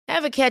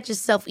Ever catch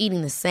yourself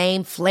eating the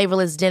same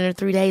flavorless dinner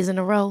 3 days in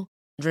a row?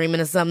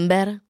 Dreaming of something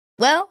better?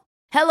 Well,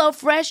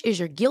 HelloFresh is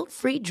your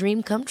guilt-free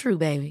dream come true,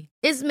 baby.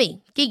 It's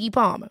me, Keke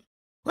Palmer.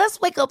 Let's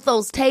wake up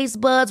those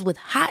taste buds with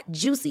hot,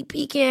 juicy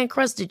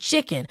pecan-crusted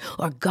chicken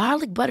or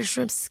garlic butter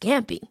shrimp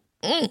scampi.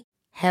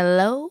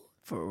 Hello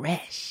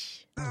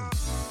Fresh.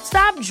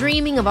 Stop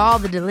dreaming of all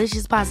the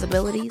delicious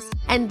possibilities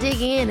and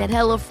dig in at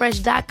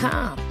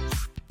HelloFresh.com.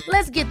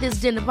 Let's get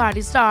this dinner party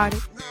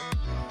started.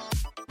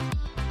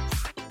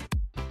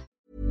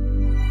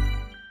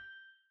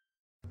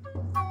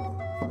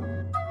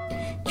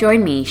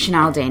 Join me,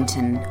 Chanel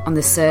Dainton, on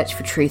the search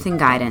for truth and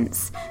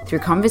guidance through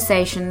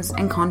conversations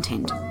and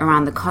content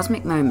around the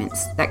cosmic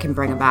moments that can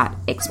bring about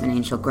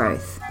exponential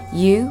growth.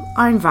 You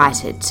are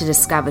invited to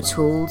discover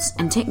tools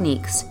and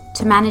techniques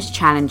to manage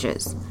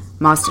challenges,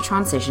 master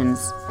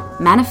transitions,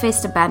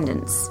 manifest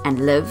abundance,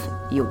 and live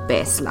your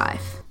best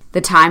life.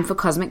 The time for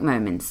cosmic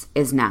moments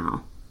is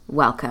now.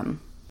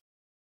 Welcome.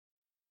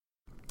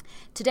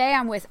 Today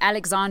I'm with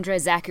Alexandra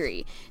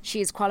Zachary.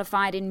 She is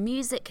qualified in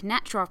music,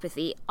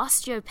 naturopathy,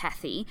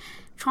 osteopathy,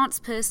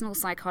 transpersonal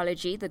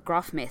psychology, the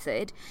Groff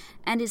method,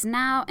 and is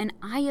now an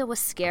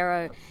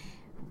ayahuasquero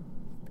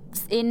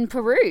in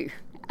Peru.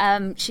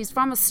 She's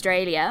from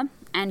Australia,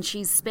 and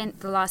she's spent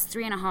the last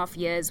 3.5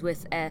 years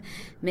with a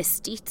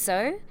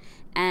mestizo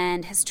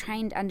and has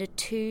trained under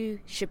 2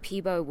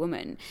 Shipibo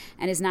women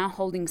and is now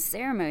holding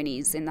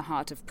ceremonies in the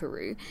heart of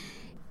Peru.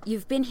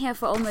 You've been here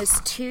for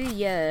almost 2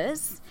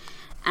 years,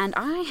 and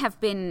I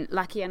have been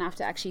lucky enough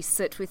to actually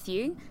sit with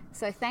you.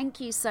 So thank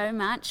you so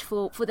much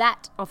for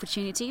that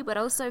opportunity, but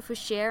also for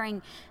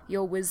sharing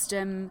your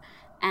wisdom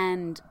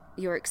and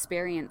your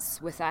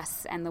experience with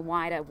us and the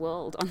wider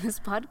world on this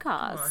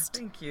podcast. Oh,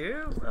 thank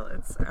you. Well,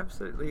 it's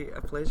absolutely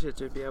a pleasure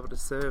to be able to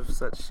serve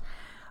such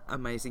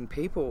amazing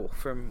people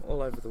from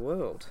all over the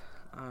world.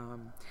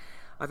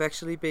 I've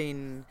actually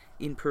been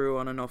in Peru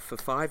on and off for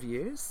 5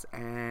 years,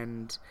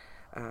 and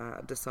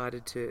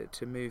decided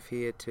to move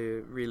here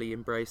to really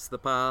embrace the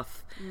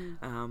path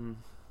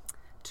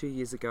 2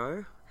 years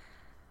ago,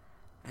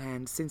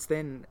 and since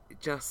then it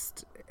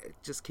just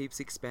keeps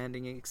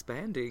expanding and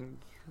expanding.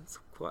 It's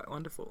quite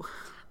wonderful.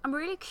 I'm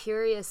really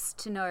curious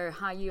to know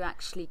how you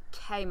actually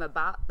came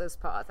about this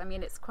path. I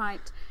mean, it's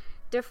quite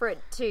different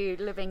to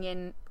living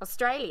in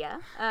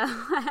Australia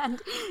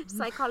and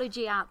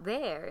psychology out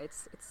there.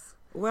 It's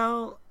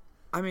well,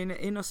 I mean,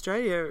 in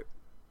Australia,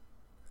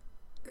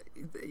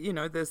 you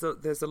know, there's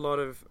a lot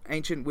of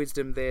ancient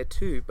wisdom there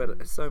too,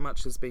 but so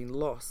much has been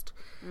lost.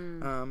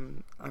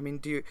 I mean,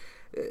 do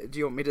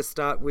you want me to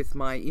start with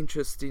my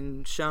interest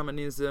in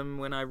shamanism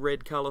when I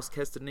read Carlos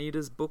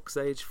Castaneda's books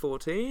age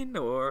 14,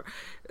 or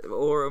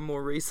a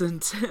more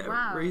recent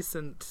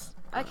recent?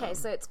 Okay,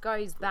 so it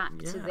goes back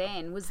to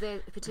then. Was there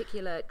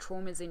particular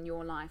traumas in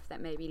your life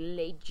that maybe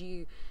led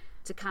you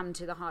to come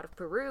to the heart of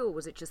Peru, or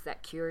was it just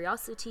that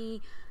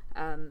curiosity?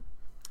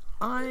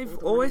 I've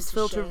always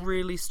felt a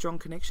really strong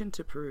connection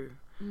to Peru.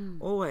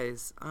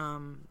 Always. I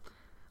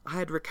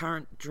had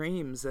recurrent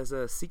dreams as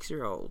a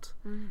 6-year-old.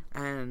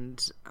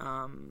 And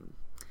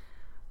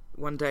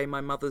one day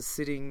my mother's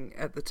sitting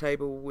at the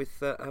table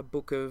with a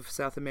book of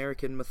South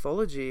American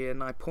mythology,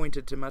 and I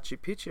pointed to Machu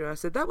Picchu. I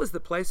said, "That was the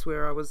place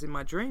where I was in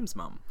my dreams,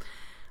 Mum."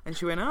 And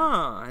she went,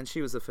 and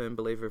she was a firm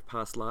believer of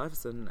past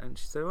lives, and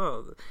she said,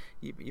 "Oh,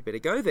 you better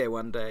go there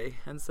one day."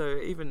 And so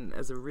even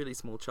as a really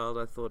small child,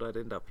 I thought I'd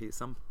end up here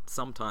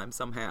sometime,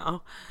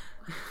 somehow.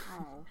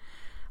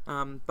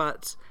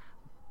 But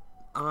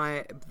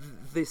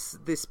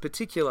this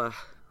particular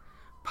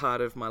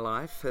part of my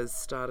life has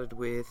started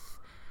with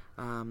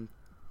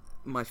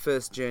my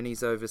first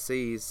journeys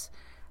overseas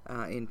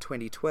in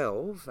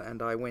 2012,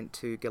 and I went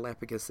to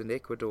Galapagos and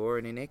Ecuador,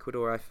 and in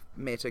Ecuador I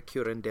met a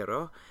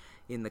curandero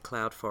in the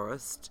cloud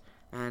forest,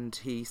 and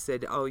he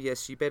said, "Oh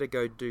yes, you better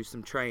go do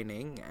some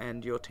training,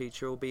 and your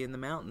teacher will be in the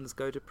mountains.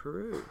 Go to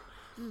Peru."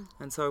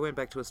 And so I went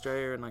back to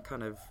Australia, and I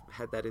kind of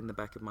had that in the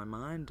back of my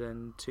mind,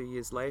 and 2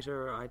 years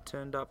later I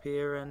turned up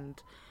here,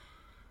 and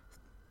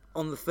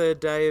on the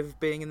 3rd day of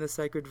being in the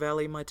Sacred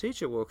Valley, my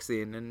teacher walks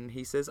in and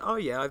he says, "Oh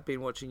yeah, I've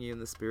been watching you in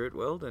the spirit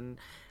world, and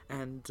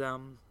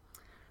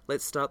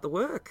let's start the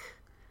work."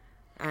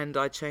 And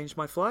I changed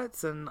my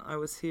flights, and I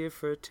was here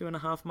for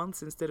 2.5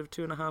 months instead of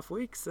 2.5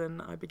 weeks,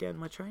 and I began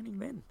my training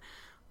then.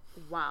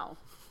 Wow.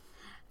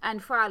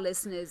 And for our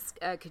listeners,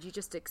 could you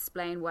just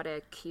explain what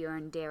a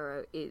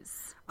curandero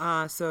is?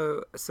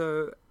 So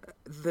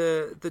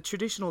the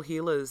traditional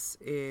healers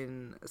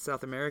in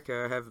South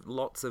America have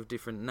lots of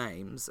different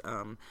names.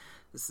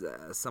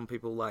 Some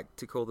people like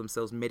to call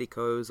themselves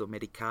medicos or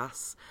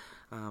medicas,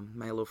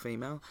 male or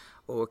female,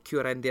 or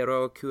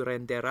curandero,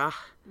 curandera,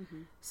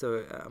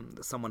 so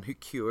someone who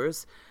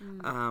cures.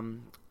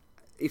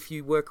 If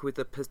you work with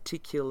a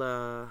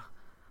particular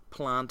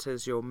plant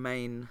as your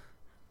main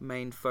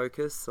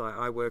focus,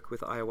 I work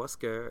with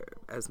ayahuasca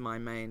as my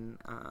main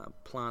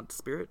plant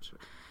spirit,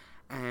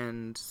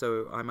 and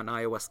so I'm an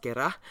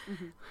ayahuasquera.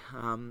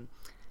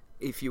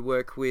 If you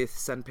work with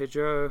San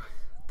Pedro,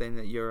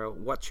 then you're a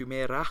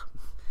huachumera.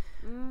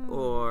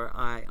 or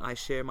I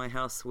share my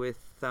house with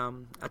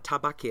a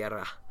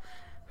tabaquera,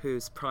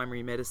 whose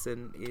primary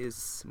medicine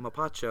is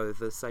mapacho,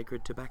 the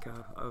sacred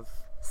tobacco of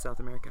South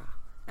America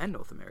and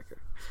North America.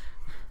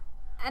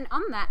 And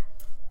on that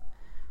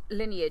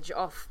lineage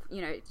of,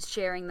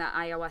 sharing the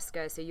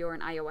ayahuasca, so you're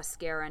an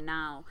ayahuasquera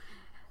now,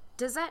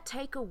 does that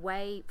take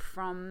away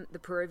from the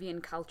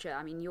Peruvian culture?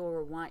 I mean, you're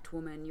a white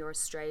woman, you're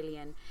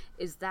Australian.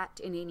 Is that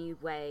in any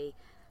way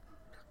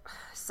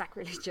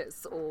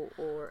sacrilegious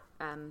or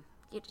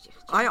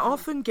I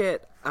often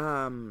get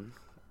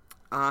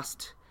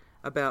asked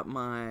about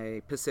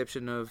my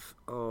perception of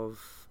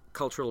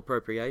cultural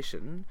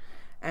appropriation,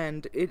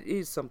 and it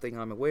is something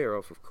I'm aware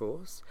of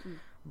course.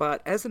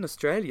 But as an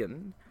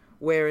Australian,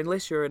 where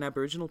unless you're an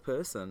Aboriginal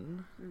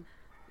person,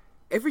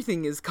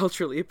 everything is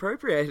culturally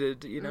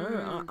appropriated,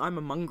 I'm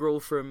a mongrel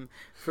from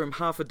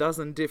half a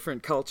dozen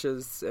different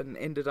cultures and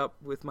ended up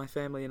with my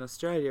family in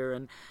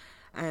Australia,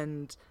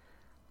 and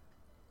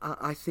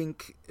I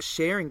think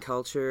sharing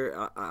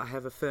culture, I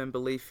have a firm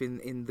belief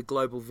in the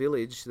global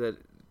village that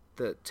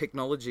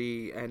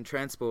technology and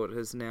transport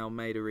has now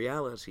made a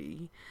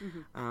reality.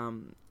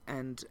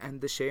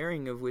 And the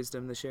sharing of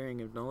wisdom, the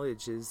sharing of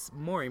knowledge is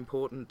more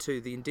important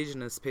to the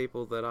Indigenous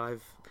people that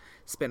I've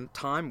spent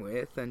time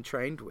with and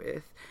trained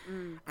with.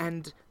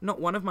 And not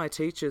one of my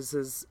teachers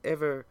has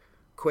ever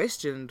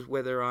questioned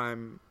whether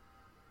I'm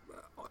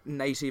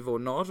native or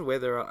not,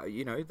 whether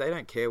they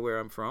don't care where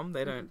I'm from.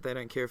 They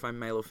don't care if I'm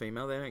male or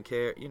female. They don't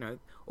care.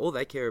 All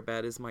they care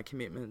about is my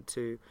commitment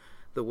to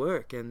the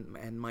work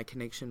and my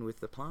connection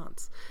with the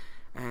plants,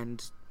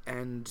 and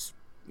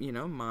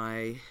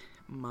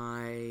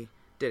my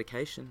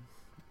dedication.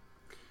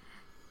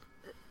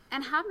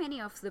 And how many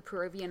of the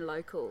Peruvian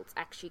locals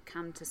actually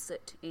come to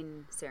sit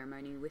in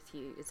ceremony with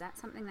you? Is that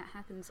something that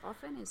happens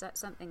often? Is that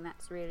something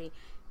that's really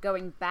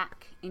going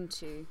back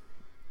into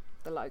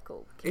the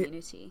local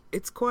community?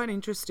 It's quite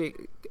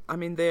interesting. I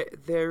mean,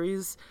 there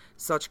is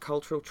such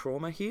cultural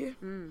trauma here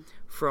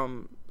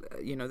from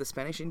the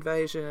Spanish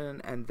invasion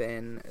and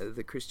then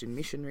the Christian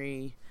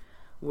missionary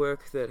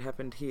work that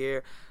happened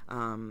here.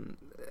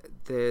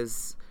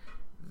 There's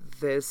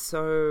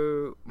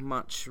so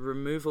much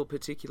removal,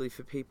 particularly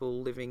for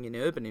people living in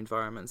urban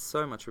environments,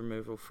 so much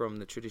removal from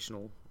the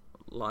traditional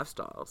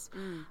lifestyles,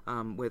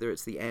 whether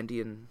it's the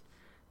Andean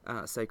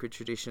sacred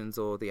traditions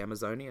or the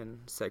Amazonian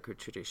sacred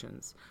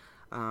traditions.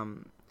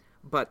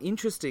 But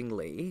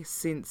interestingly,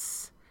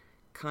 since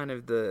kind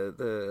of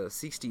the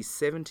 60s,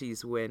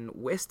 70s, when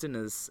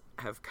Westerners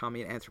have come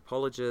in,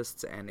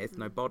 anthropologists and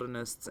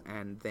ethnobotanists,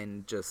 and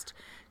then just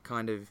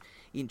kind of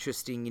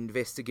interesting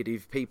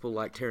investigative people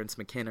like Terence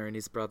McKenna and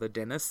his brother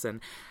Dennis,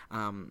 and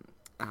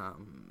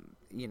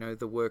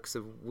the works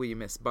of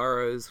William S.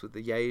 Burroughs with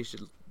the Yage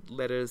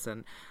letters,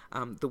 and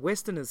the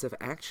Westerners have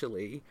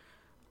actually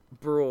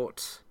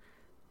brought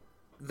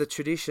the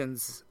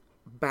traditions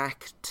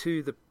back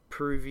to the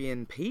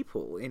Peruvian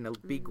people in a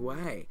big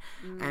way.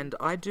 And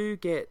I do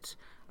get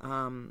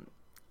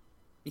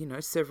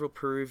several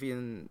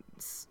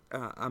Peruvians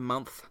a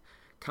month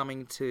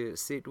coming to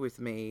sit with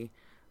me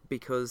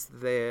because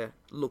they're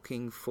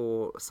looking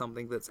for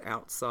something that's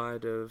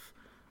outside of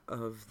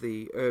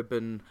the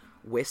urban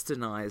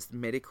westernized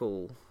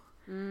medical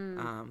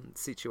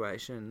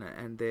situation,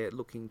 and they're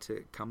looking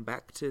to come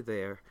back to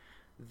their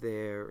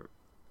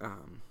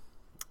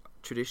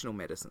traditional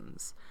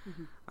medicines.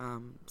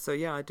 So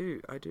yeah, I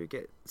do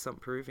get some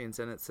Peruvians,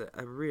 and it's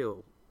a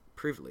real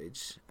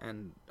privilege,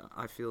 and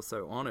I feel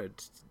so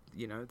honoured,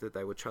 that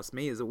they would trust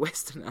me as a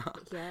Westerner.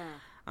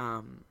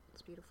 Yeah.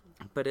 It's beautiful.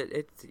 But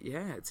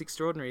it's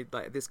extraordinary,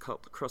 like this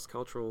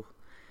cross-cultural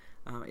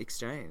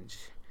exchange.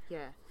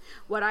 Yeah.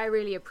 What I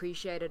really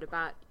appreciated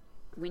about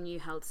when you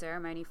held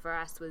ceremony for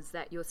us was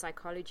that your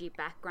psychology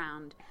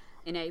background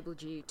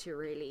enabled you to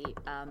really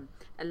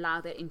allow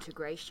the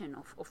integration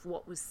of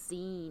what was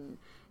seen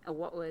or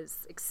what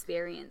was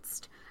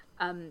experienced.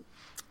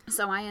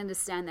 So I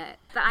understand that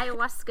the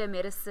ayahuasca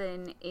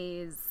medicine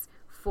is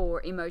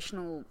for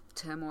emotional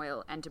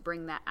turmoil and to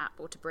bring that up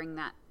or to bring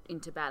that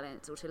into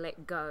balance or to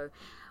let go.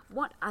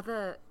 What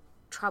other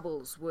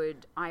troubles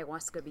would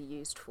ayahuasca be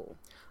used for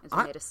as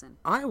a medicine?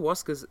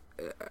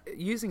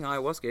 Using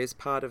ayahuasca is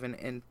part of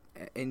an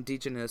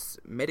indigenous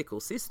medical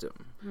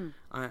system.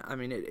 I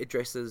mean, it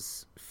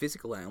addresses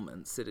physical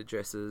ailments. It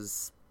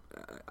addresses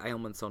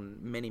ailments on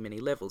many, many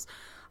levels.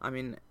 I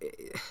mean,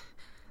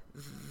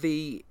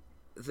 the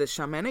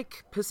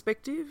shamanic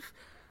perspective,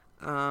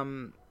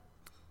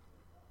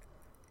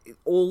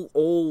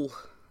 all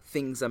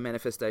things are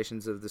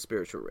manifestations of the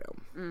spiritual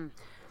realm.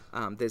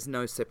 There's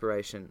no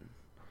separation,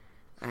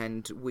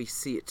 and we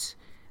sit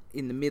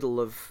in the middle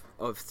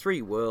of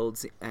three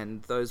worlds,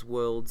 and those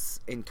worlds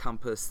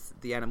encompass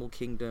the animal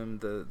kingdom,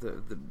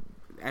 the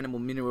animal,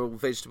 mineral,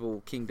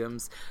 vegetable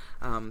kingdoms,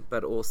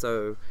 but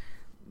also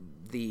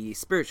the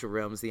spiritual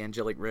realms, the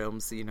angelic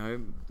realms,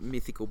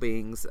 mythical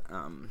beings.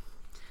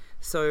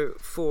 So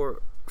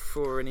for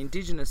an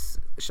indigenous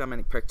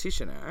shamanic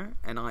practitioner,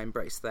 and I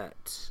embrace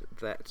that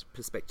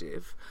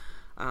perspective,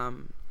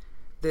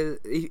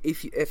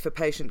 if a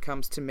patient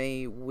comes to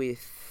me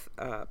with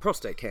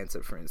prostate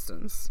cancer, for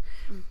instance,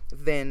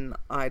 then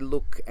I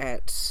look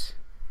at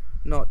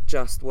not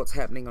just what's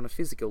happening on a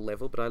physical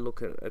level, but I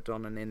look at it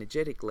on an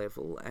energetic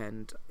level,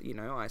 and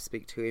I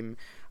speak to him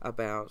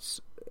about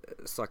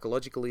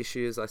psychological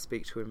issues. I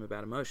speak to him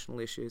about emotional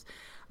issues.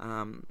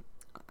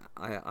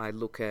 I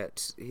look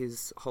at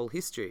his whole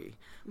history,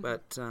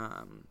 but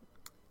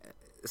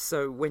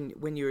so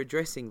when you're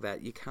addressing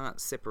that, you can't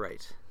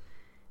separate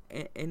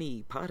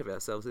any part of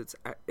ourselves.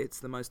 It's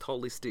the most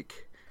holistic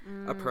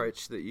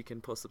approach that you can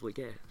possibly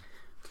get.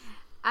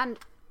 And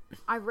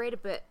I read a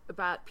bit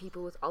about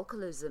people with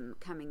alcoholism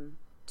coming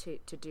to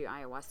do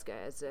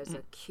ayahuasca as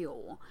a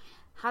cure.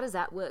 How does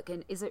that work?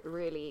 And is it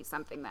really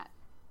something that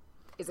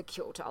is a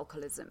cure to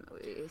alcoholism?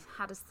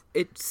 How does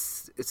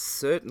it's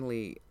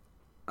certainly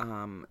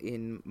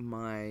in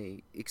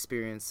my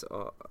experience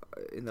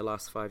in the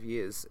last 5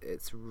 years,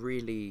 it's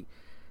really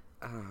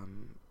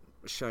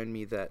shown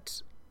me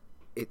that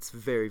it's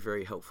very,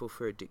 very helpful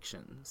for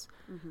addictions,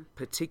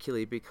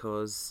 particularly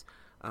because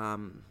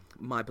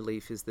my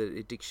belief is that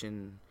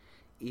addiction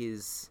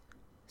is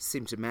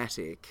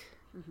symptomatic.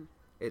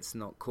 It's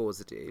not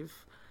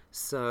causative.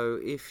 So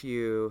if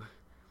you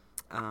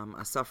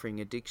are suffering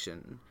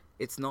addiction,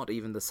 it's not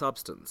even the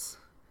substance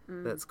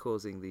that's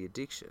causing the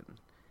addiction.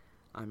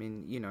 I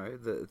mean,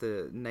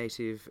 the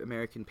Native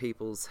American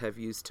peoples have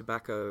used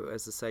tobacco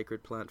as a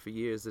sacred plant for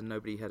years, and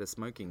nobody had a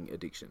smoking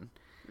addiction.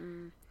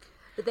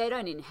 But they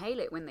don't inhale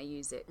it when they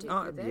use it, do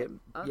they? Yeah,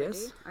 oh, yes,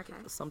 they do? Okay.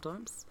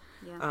 Sometimes.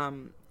 Yeah.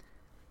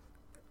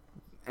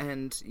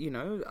 And,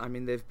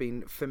 there've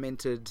been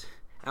fermented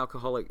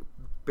alcoholic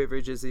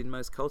beverages in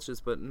most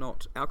cultures, but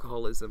not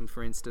alcoholism,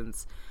 for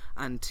instance,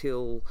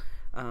 until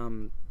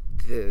the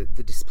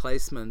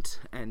displacement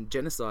and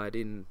genocide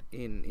in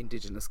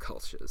indigenous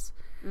cultures.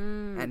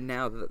 And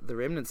now the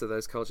remnants of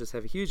those cultures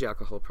have a huge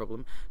alcohol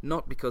problem,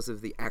 not because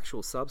of the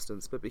actual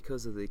substance, but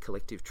because of the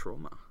collective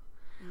trauma.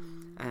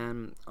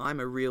 I'm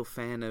a real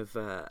fan of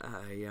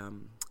a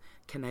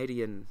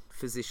Canadian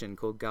physician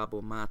called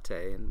Gabor Mate,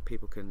 and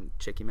people can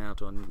check him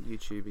out on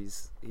YouTube.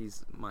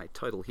 He's my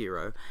total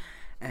hero,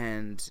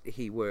 and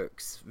he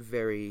works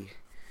very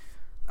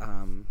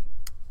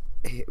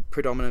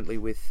predominantly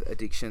with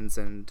addictions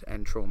and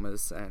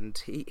traumas,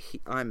 and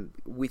I'm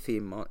with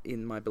him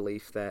in my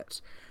belief that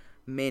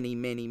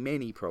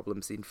many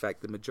problems, in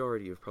fact the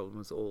majority of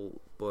problems,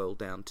 all boil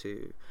down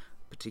to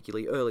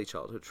particularly early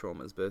childhood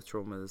traumas, birth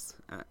traumas,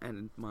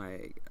 and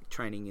my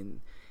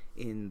training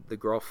in the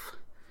Groff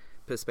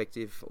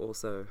perspective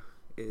also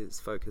is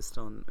focused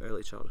on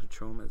early childhood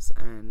traumas.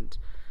 And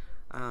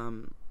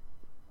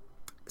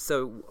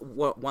so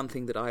one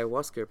thing that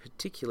ayahuasca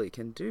particularly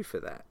can do for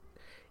that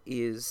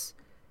is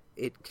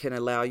it can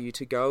allow you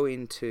to go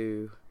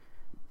into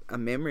a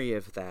memory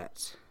of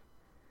that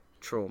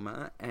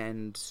trauma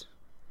and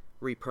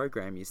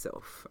reprogram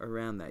yourself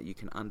around that. You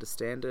can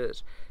understand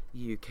it,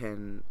 you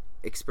can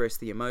express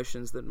the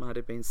emotions that might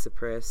have been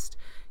suppressed,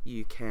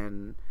 you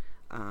can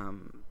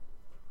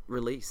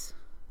release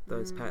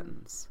those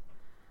patterns.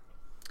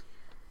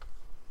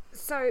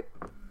 So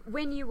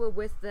when you were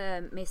with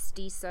the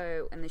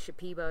Mestizo and the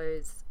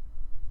Shipibos,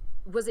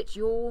 was it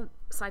your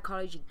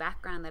psychology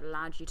background that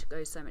allowed you to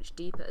go so much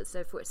deeper?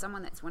 So for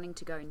someone that's wanting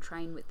to go and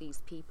train with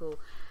these people,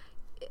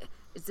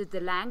 did the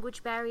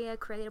language barrier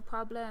create a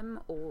problem?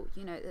 Or,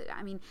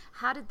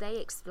 how did they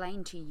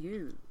explain to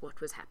you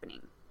what was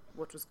happening,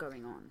 what was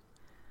going on?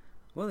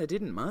 Well, they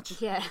didn't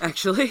much, yeah.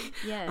 actually.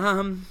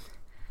 Yeah.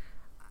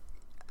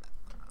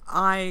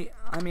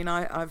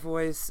 I've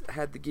always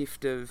had the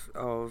gift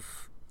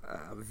of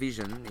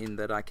vision, in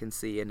that I can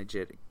see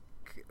energetic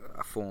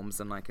forms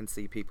and I can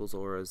see people's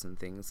auras and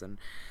things, and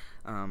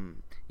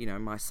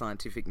my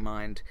scientific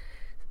mind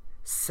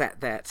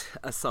set that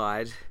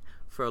aside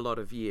for a lot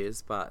of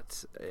years,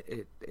 but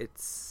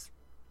it's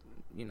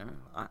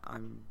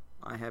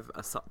I have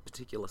a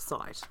particular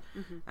sight,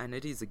 and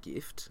it is a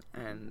gift,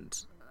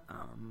 and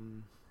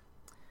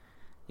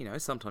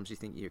sometimes you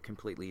think you're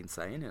completely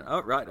insane, and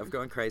oh right, I've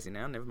gone crazy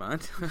now, never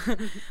mind.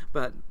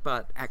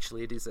 but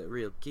actually it is a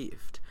real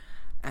gift.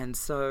 And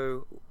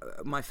so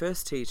my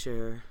first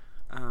teacher,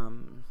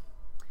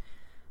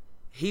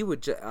 he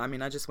would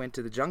I just went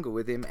to the jungle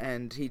with him,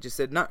 and he just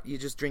said, no, you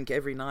just drink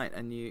every night,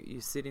 and you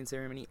sit in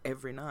ceremony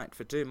every night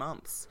for 2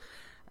 months.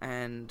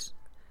 And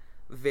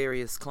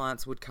various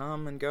clients would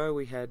come and go.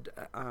 We had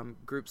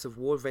groups of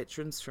war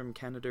veterans from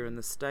Canada and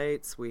the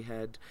States. We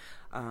had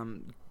a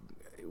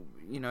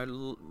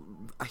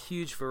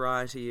huge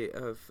variety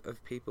of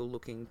people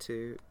looking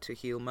to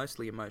heal,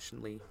 mostly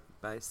emotionally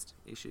based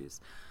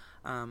issues.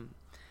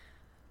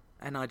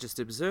 And I just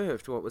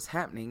observed what was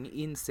happening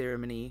in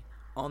ceremony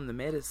on the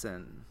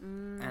medicine,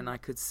 and I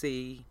could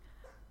see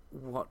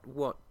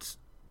what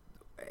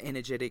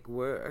energetic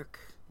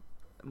work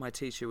my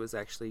teacher was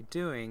actually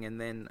doing.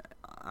 And then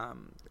I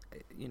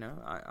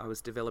was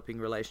developing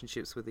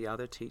relationships with the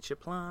other teacher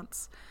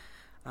plants,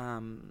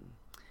 and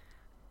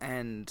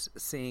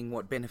seeing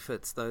what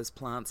benefits those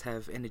plants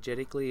have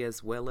energetically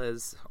as well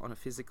as on a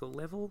physical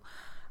level.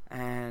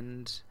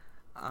 And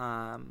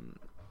I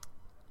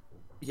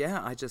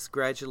just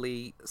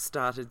gradually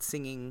started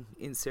singing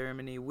in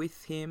ceremony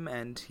with him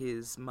and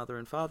his mother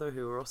and father,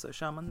 who were also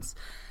shamans,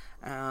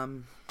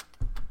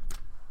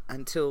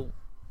 until,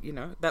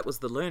 that was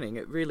the learning.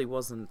 It really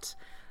wasn't,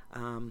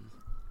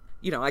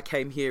 I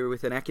came here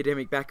with an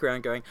academic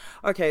background going,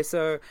 okay,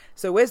 so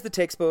where's the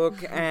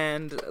textbook,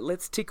 and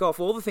let's tick off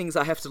all the things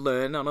I have to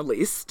learn on a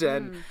list,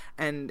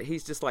 and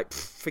he's just like,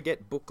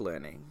 forget book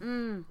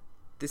learning.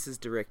 This is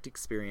direct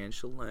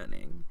experiential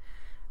learning.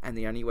 And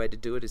the only way to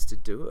do it is to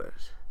do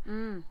it.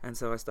 And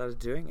so I started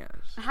doing it.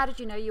 How did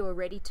you know you were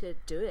ready to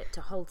do it, to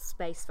hold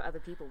space for other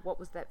people? What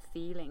was that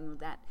feeling,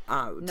 that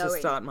knowing? To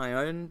start my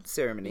own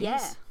ceremonies?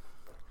 Yeah.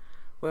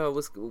 Well, it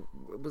was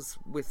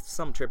with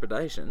some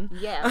trepidation.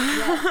 Yeah.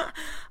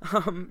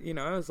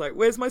 I was like,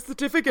 where's my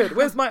certificate?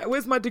 Where's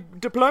my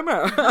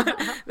diploma?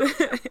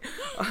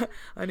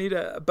 I need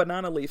a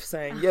banana leaf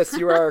saying, yes,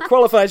 you are a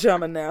qualified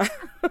shaman now.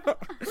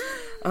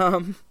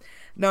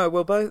 No,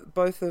 well,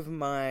 both of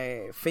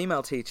my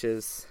female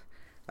teachers,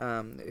 who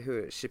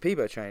are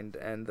Shipibo trained,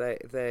 and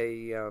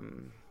they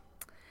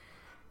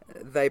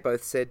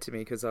both said to me,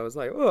 because I was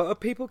like, oh,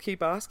 people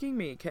keep asking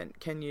me,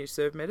 can you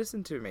serve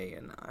medicine to me?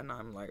 And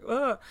I'm like,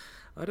 oh,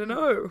 I don't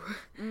know.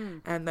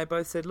 And they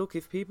both said, look,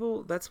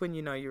 that's when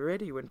you know you're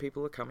ready, when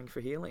people are coming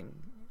for healing,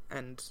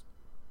 and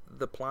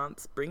the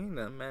plant's bringing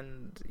them,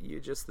 and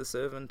you're just the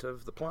servant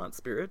of the plant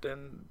spirit,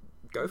 and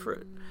go for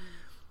it.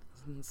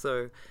 And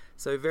so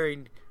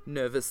very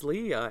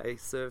nervously, I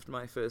served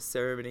my first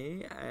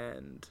ceremony,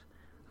 and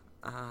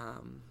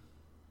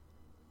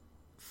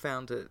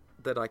found it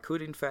that I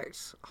could in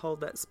fact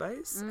hold that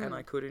space, and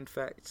I could in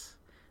fact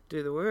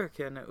do the work,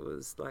 and it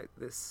was like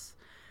this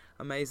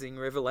amazing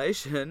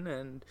revelation.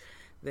 And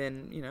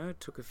then it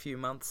took a few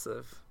months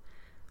of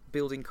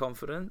building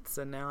confidence,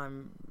 and now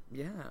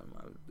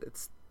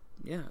it's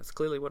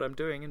clearly what I'm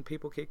doing, and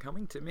people keep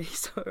coming to me,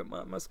 so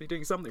I must be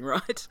doing something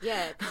right.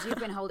 Yeah, because you've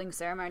been holding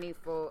ceremony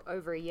for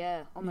over a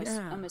year,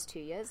 almost 2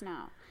 years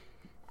now.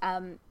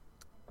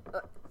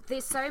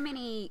 There's so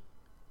many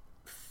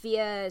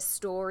fear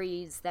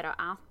stories that are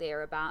out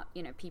there about,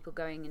 people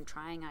going and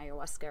trying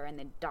ayahuasca and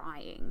then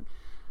dying.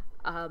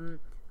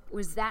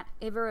 Was that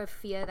ever a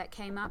fear that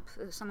came up?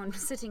 Someone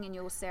sitting in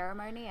your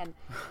ceremony and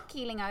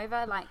keeling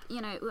over? Like,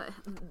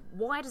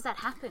 why does that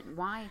happen?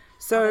 Why are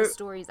those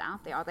stories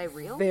out there? Are they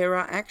real? There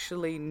are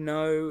actually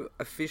no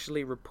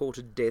officially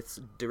reported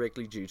deaths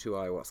directly due to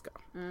ayahuasca.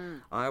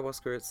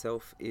 Ayahuasca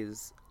itself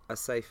is a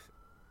safe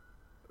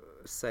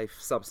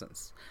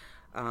substance.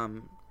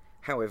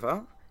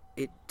 However,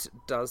 it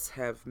does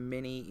have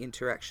many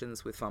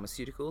interactions with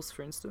pharmaceuticals,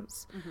 for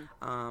instance,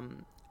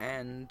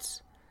 and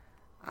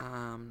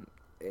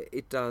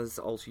it does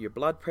alter your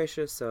blood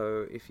pressure,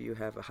 so if you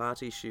have a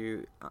heart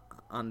issue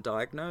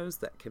undiagnosed,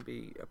 that can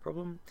be a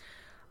problem.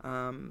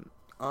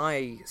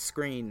 I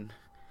screen,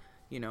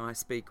 I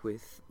speak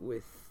with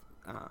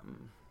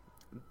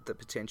the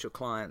potential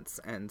clients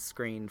and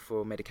screen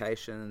for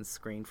medications,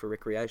 screen for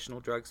recreational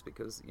drugs,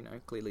 because,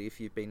 clearly if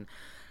you've been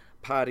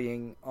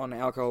partying on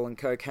alcohol and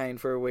cocaine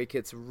for a week,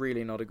 it's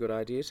really not a good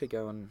idea to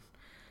go and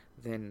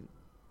then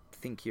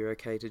think you're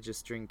okay to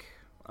just drink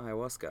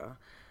ayahuasca.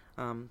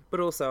 But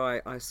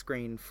also I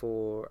screen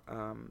for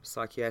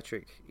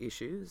psychiatric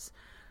issues.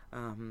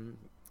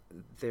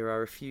 There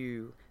are a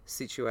few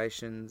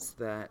situations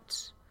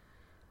that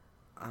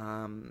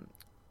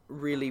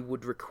really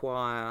would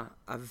require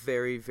a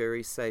very,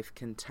 very safe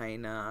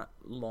container,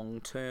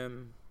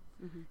 long-term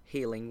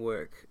healing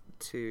work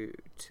to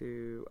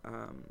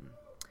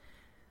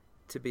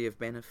be of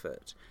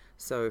benefit.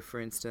 So, for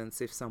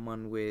instance, if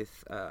someone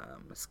with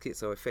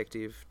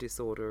schizoaffective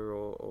disorder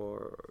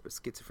or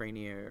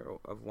schizophrenia or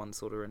of one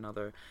sort or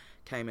another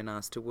came and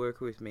asked to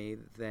work with me,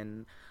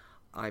 then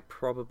I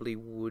probably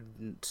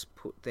wouldn't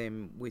put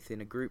them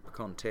within a group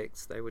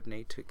context. They would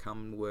need to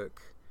come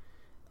work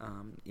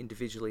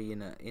individually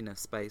in a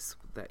space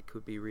that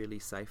could be really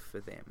safe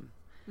for them.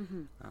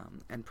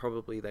 And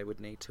probably they would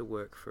need to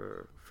work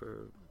for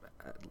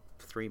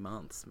 3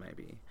 months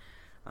maybe.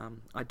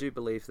 I do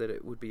believe that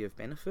it would be of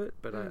benefit,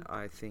 but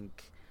I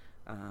think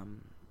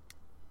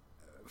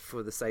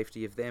for the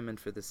safety of them and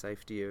for the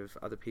safety of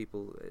other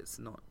people, it's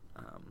not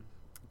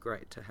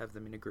great to have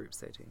them in a group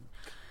setting.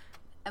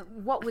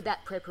 What would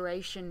that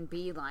preparation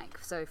be like?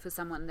 So for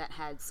someone that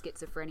had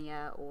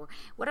schizophrenia, or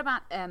what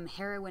about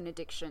heroin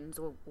addictions,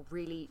 or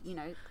really,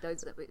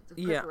 those the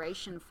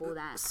preparation for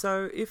that?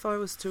 So if I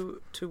was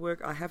to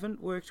work, I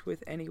haven't worked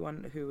with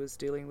anyone who was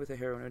dealing with a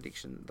heroin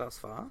addiction thus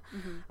far.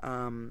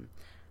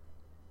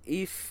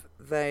 If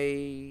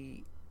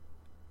they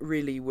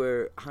really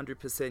were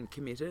 100%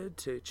 committed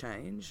to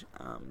change,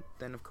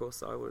 then of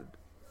course I would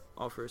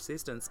offer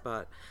assistance,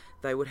 but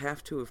they would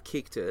have to have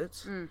kicked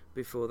it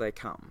before they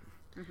come.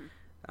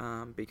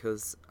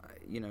 Because,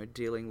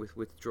 dealing with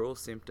withdrawal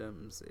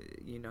symptoms,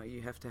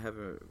 you have to have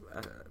a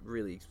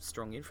really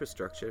strong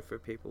infrastructure for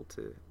people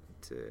to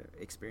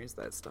experience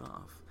that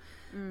stuff.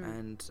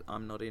 And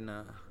I'm not in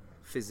a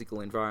physical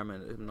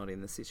environment, I'm not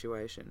in the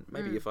situation.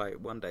 Maybe if I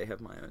one day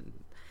have my own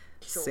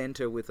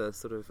center with a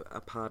sort of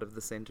a part of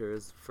the center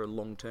is for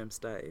long-term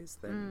stays,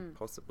 then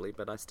possibly.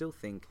 But I still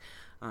think,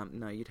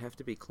 no, you'd have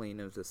to be clean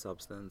of the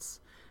substance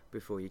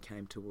before you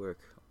came to work.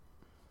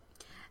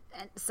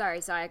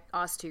 Sorry, so I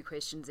asked two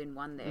questions in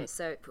one there.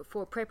 So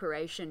for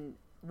preparation,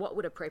 what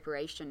would a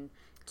preparation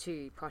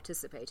to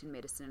participate in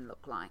medicine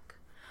look like?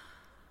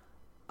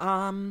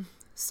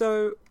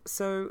 So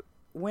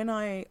when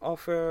I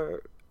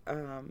offer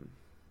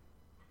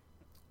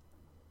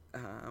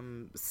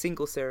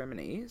single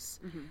ceremonies,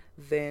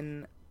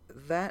 then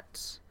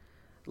that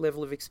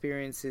level of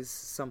experience is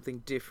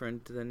something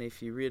different than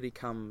if you really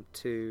come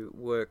to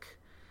work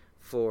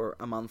for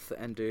a month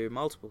and do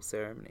multiple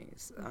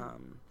ceremonies.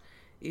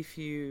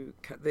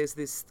 There's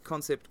this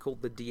concept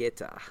called the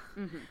dieta,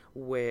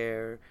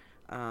 where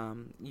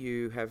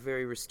you have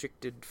very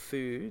restricted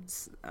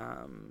foods,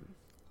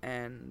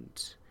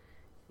 and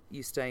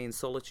you stay in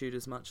solitude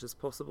as much as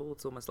possible.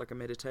 It's almost like a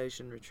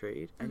meditation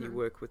retreat, and you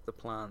work with the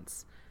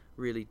plants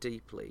really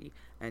deeply,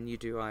 and you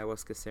do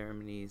ayahuasca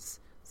ceremonies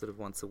sort of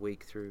once a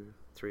week through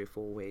 3 or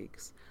 4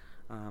 weeks,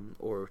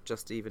 or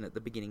just even at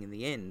the beginning and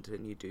the end,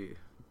 and you do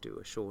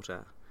a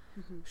shorter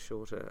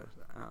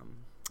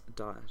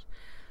diet.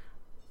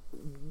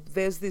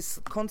 There's this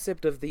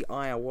concept of the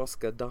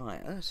ayahuasca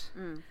diet,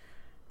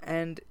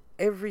 and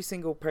every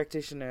single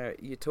practitioner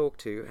you talk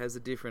to has a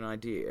different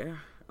idea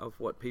of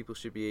what people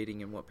should be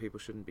eating and what people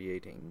shouldn't be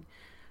eating.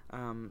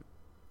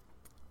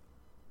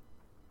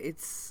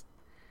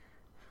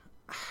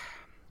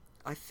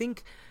 I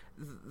think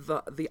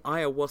the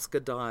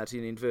ayahuasca diet,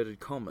 in inverted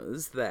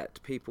commas,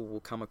 that people will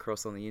come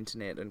across on the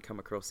internet and come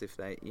across if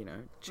they,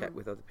 chat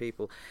with other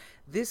people,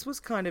 this was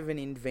kind of an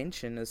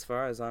invention, as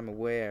far as I'm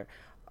aware,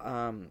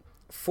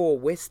 for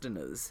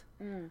Westerners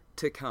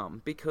to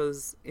come,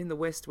 because in the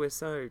West we're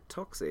so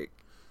toxic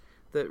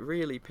that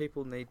really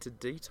people need to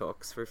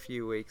detox for a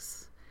few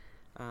weeks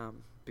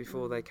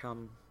before they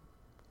come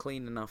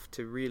clean enough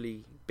to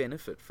really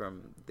benefit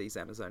from these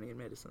Amazonian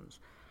medicines.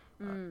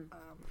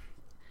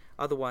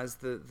 Otherwise,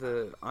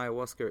 the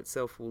ayahuasca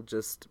itself will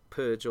just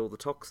purge all the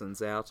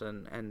toxins out,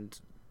 and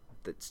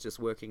it's just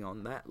working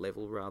on that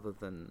level rather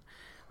than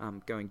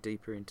going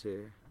deeper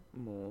into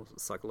more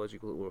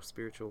psychological or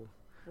spiritual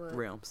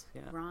realms.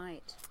 Yeah.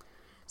 Right.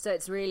 So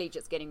it's really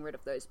just getting rid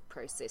of those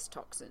processed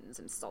toxins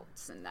and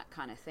salts and that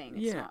kind of thing.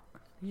 It's not...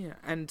 Yeah,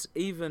 and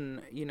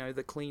even,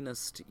 the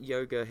cleanest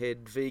yoga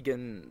head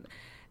vegan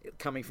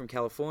coming from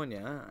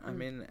California, I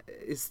mean,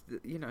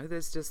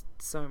 there's just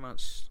so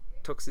much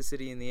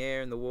toxicity in the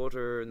air and the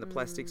water and the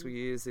plastics we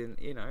use in,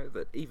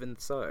 that even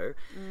so,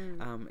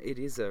 it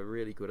is a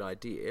really good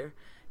idea,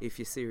 if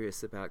you're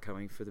serious about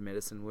coming for the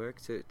medicine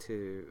work,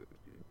 to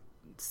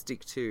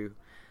stick to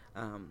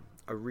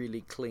a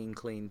really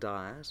clean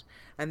diet.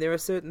 And there are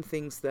certain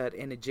things that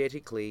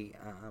energetically,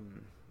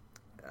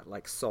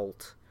 like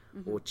salt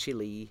or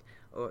chili,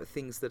 or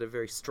things that are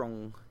very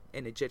strong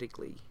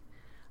energetically,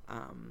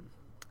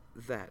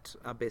 that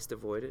are best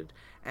avoided.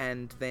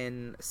 And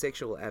then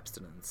sexual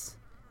abstinence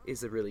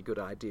is a really good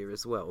idea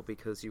as well,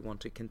 because you want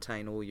to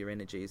contain all your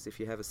energies. If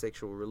you have a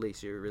sexual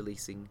release, you're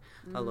releasing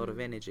a lot of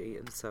energy,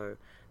 and so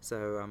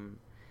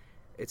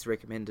it's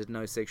recommended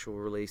no sexual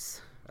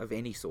release of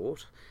any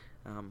sort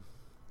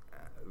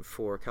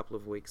for a couple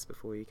of weeks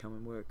before you come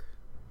and work.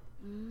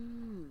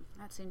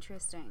 That's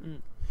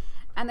interesting.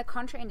 And the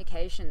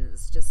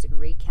contraindications, just a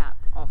recap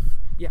of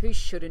who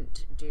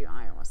shouldn't do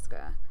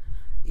ayahuasca.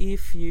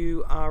 If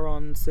you are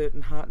on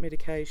certain heart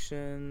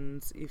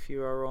medications, if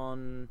you are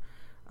on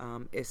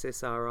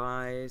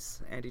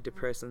SSRIs,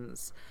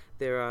 antidepressants,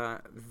 there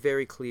are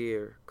very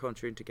clear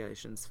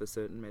contraindications for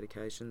certain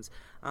medications.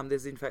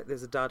 There's a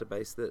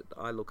database that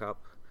I look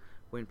up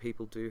when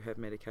people do have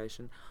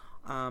medication.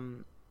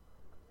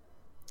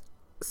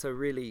 So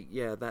really,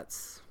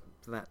 that's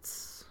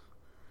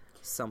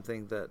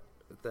something that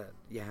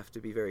you have to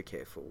be very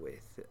careful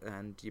with,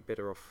 and you're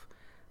better off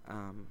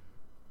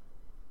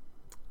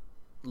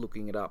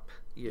looking it up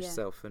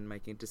yourself and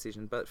making a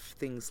decision. But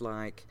things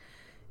like,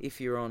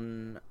 if you're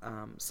on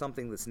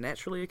something that's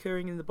naturally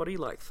occurring in the body,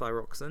 like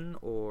thyroxine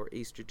or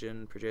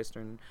estrogen,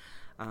 progesterone,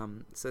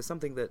 so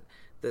something that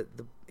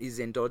is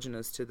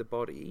endogenous to the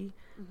body,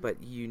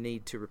 but you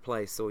need to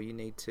replace or you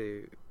need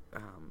to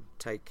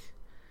take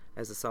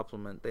as a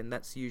supplement, then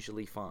that's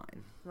usually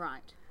fine.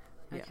 Right.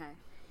 Okay.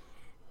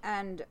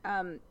 And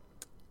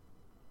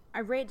I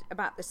read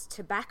about this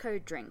tobacco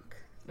drink,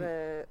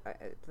 the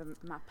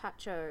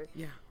mapacho.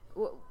 Yeah.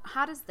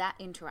 How does that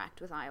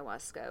interact with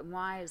ayahuasca?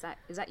 Why is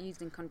that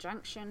used in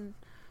conjunction?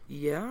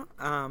 Yeah.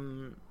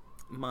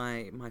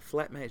 My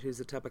flatmate, who's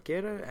a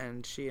tabaquera,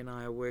 and she and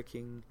I are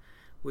working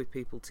with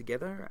people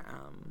together,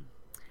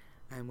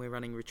 and we're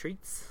running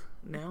retreats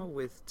now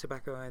with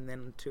tobacco, and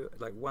then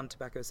one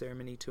tobacco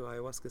ceremony, 2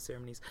 ayahuasca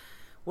ceremonies.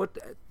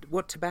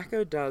 What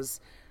tobacco does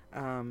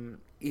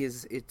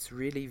is it's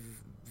really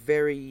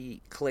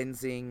very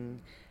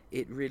cleansing.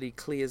 It really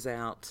clears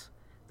out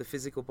the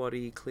physical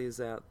body,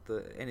 clears out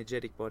the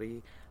energetic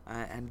body,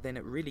 and then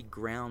it really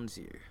grounds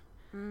you.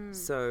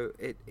 So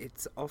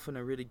it's often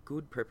a really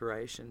good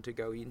preparation to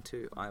go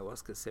into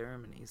ayahuasca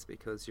ceremonies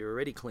because you're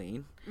already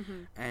clean,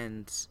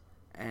 and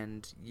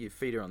your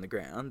feet are on the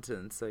ground,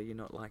 and so you're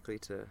not likely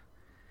to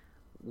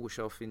whoosh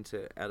off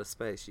into outer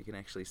space. You can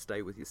actually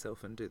stay with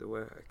yourself and do the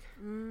work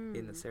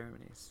in the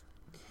ceremonies.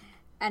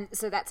 And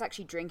so that's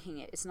actually drinking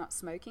it. It's not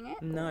smoking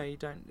it? No, you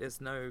don't. There's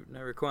no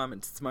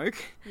requirement to smoke.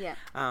 Yeah.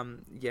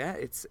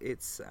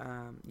 It's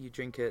you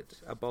drink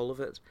it, a bowl of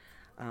it.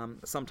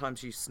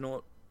 Sometimes you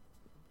snort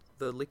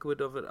the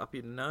liquid of it up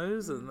your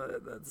nose, and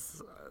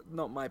that's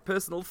not my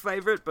personal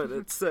favourite, but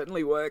it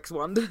certainly works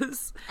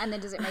wonders. And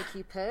then does it make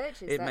you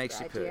purge? It makes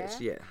you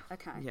purge, yeah.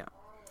 Okay. Yeah.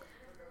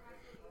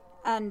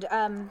 And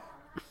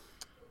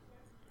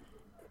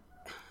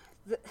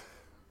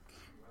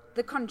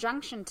the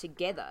conjunction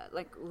together,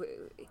 like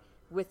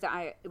with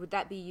would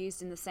that be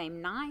used in the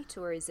same night,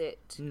 or is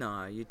it?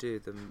 No, you do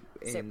them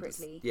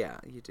separately. Yeah,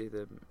 you do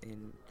them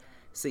in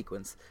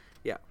sequence.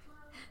 Yeah.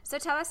 So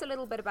tell us a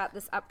little bit about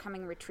this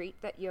upcoming retreat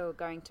that you're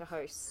going to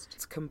host.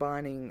 It's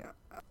combining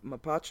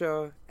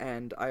mapacho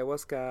and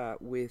ayahuasca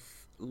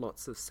with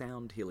lots of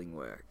sound healing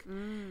work,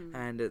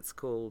 and it's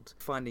called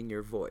Finding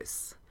Your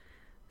Voice.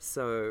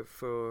 So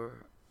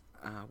for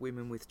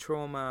women with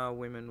trauma,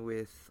 women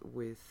with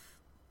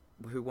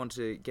who want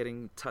to get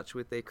in touch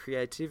with their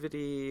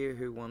creativity,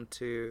 who want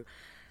to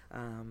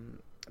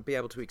be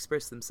able to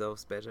express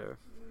themselves better.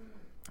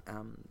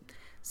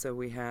 So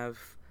we have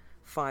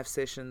 5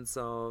 sessions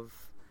of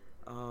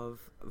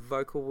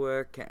vocal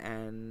work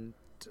and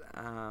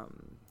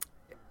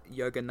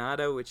yoga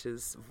nada, which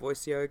is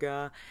voice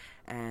yoga,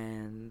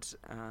 and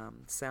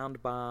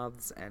sound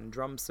baths and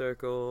drum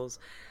circles,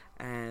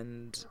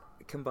 and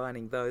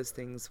combining those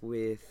things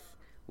with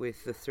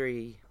the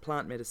 3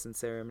 plant medicine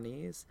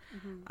ceremonies.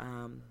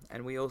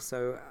 And we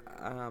also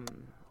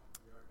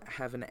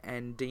have an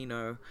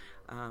Andino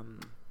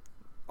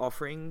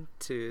offering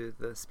to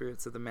the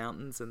spirits of the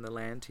mountains and the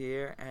land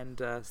here,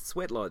 and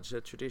Sweat Lodge, a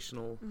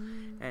traditional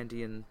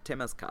Andean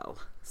Temazcal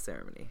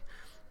ceremony.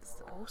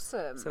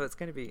 Awesome. So it's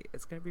going to be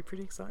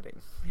pretty exciting.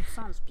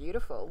 Sounds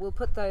beautiful. We'll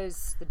put the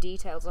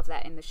details of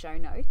that in the show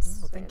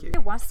notes. Oh, thank you.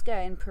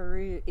 Ayahuasca in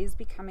Peru is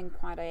becoming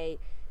quite a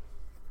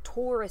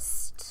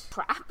tourist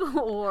trap,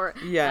 or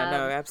no,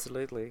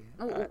 absolutely.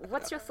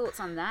 What's your thoughts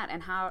on that,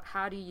 and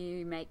how do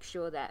you make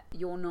sure that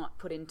you're not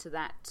put into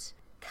that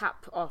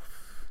cup of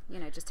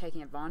just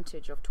taking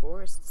advantage of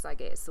tourists, I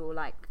guess, or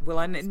like? Well,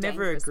 I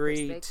never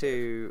agree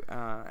to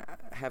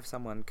have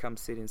someone come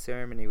sit in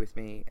ceremony with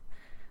me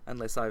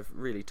unless I've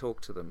really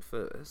talked to them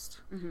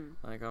first.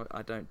 Like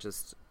I don't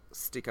just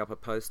stick up a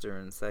poster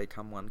and say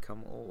come one,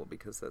 come all,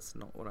 because that's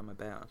not what I'm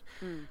about.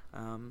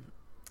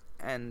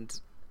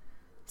 And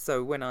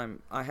so when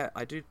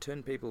I do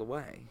turn people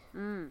away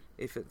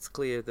if it's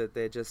clear that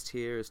they're just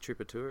here as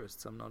tripper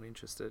tourists. I'm not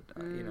interested.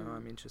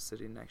 I'm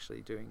interested in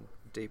actually doing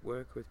deep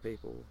work with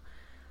people,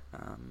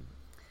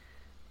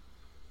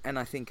 and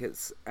I think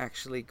it's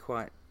actually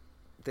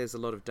there's a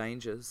lot of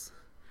dangers.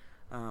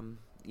 I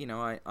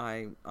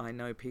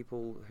know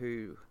people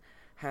who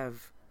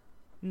have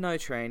no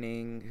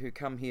training, who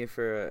come here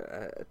for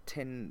a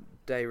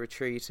 10-day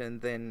retreat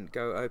and then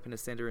go open a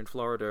centre in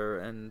Florida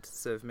and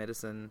serve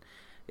medicine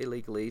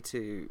illegally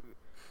to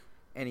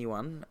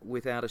anyone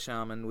without a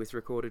shaman, with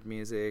recorded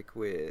music,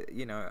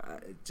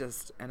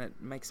 and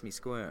it makes me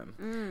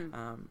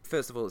squirm.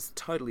 First of all, it's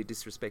totally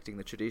disrespecting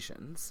the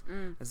traditions,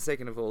 and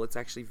second of all, it's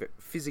actually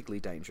physically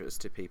dangerous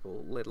to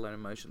people, let alone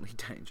emotionally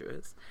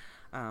dangerous.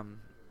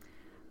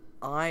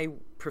 I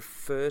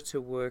prefer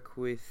to work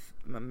with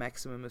a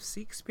maximum of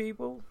 6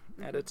 people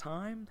at a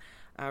time.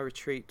 Our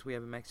retreat, we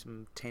have a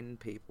maximum of 10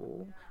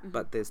 people,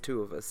 but there's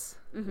 2 of us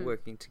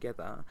working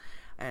together.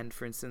 And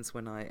for instance,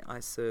 when I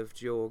served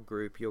your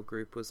group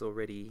was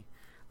already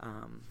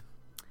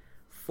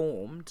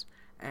formed,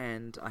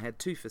 and I had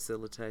 2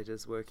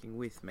 facilitators working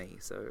with me,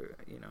 so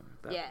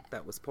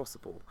that was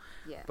possible.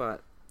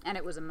 And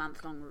it was a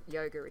month-long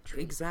yoga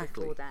retreat.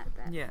 Exactly. Before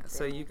that.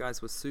 So you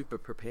guys were super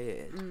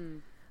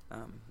prepared.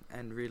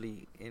 And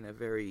really in a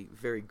very,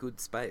 very good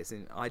space.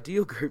 An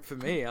ideal group for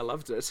me. I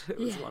loved it. It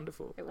was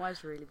wonderful. It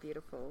was really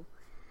beautiful.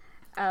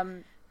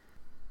 Our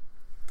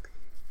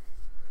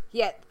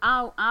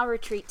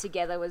retreat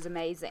together was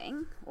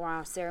amazing, or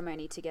our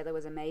ceremony together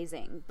was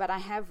amazing. But I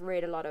have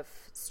read a lot of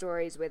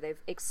stories where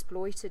they've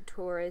exploited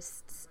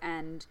tourists,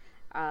 and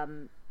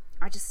I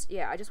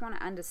just want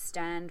to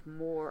understand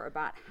more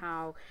about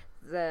how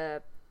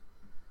the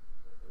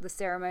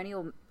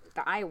ceremonial,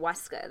 the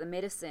ayahuasca, the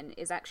medicine,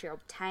 is actually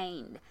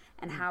obtained,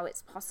 and how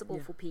it's possible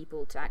for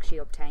people to actually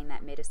obtain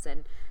that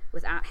medicine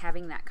without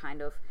having that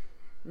kind of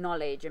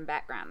knowledge and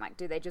background. Like,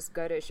 do they just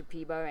go to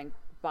Shipibo and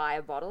buy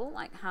a bottle?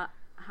 Like,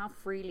 how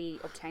freely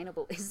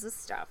obtainable is this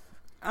stuff?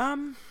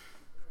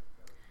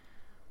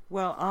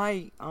 Well,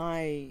 I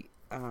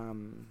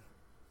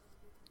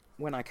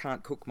when I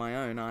can't cook my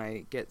own,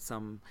 I get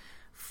some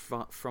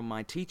from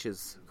my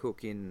teacher's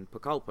cook in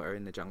Pucallpa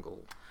in the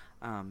jungle,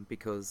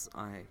 because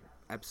I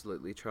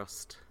absolutely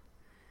trust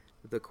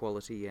the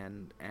quality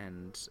and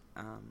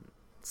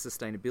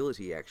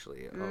sustainability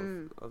actually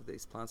of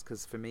these plants,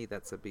 because for me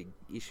that's a big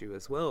issue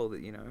as well,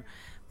 that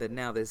that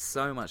now there's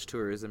so much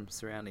tourism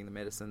surrounding the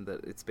medicine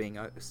that it's being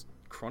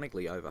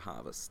chronically over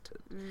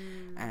harvested.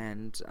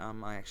 And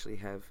I actually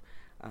have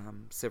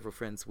several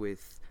friends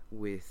with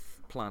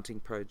planting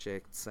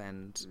projects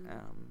and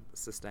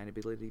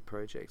sustainability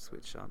projects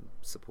which I'm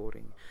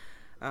supporting,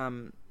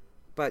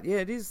 but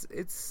yeah,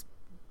 it's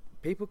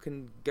people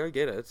can go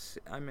get it.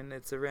 I mean,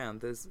 it's around.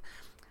 There's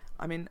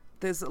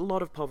a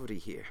lot of poverty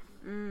here.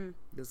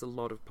 There's a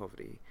lot of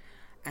poverty,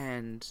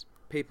 and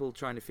people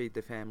trying to feed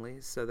their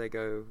families, so they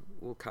go,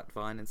 we'll cut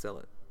vine and sell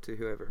it to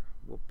whoever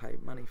will pay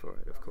money for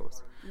it, of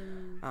course.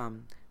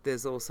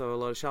 There's also a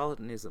lot of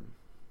charlatanism.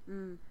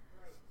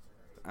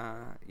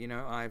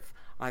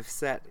 I've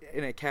sat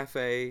in a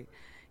cafe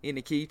in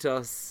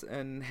Iquitos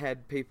and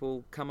had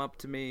people come up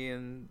to me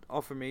and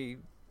offer me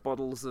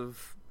bottles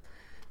of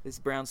this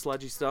brown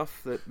sludgy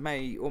stuff that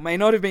may or may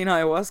not have been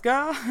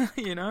ayahuasca,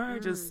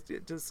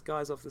 just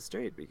guys off the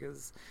street,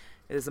 because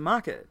there's a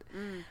market.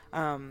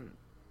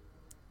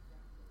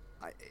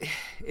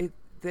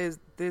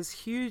 There's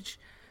huge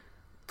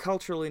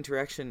cultural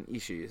interaction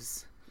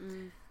issues.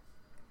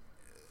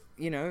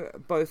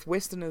 Both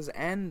Westerners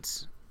and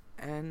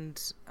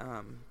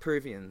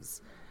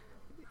Peruvians,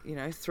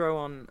 throw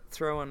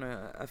on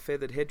a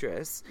feathered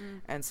headdress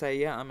and say,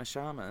 yeah, I'm a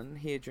shaman,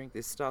 here, drink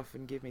this stuff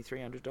and give me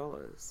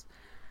 $300.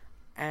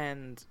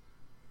 And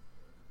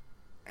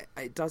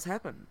it does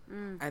happen.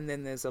 And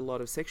then there's a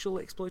lot of sexual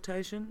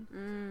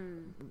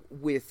exploitation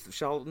with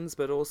charlatans,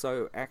 but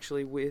also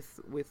actually with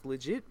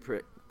legit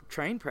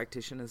trained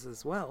practitioners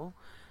as well,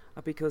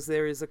 because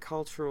there is a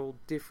cultural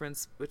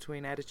difference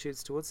between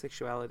attitudes towards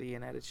sexuality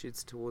and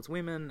attitudes towards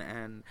women,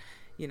 and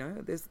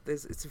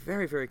it's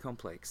very, very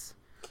complex.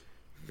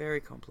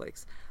 Very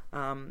complex.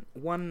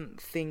 One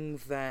thing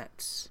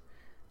that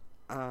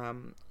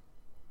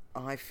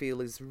I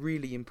feel is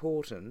really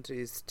important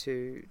is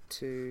to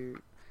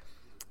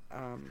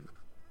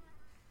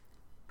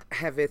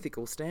have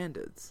ethical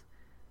standards.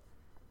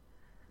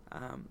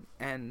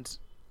 And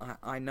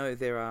I know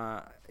there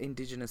are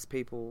Indigenous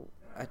people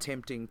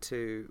attempting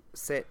to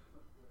set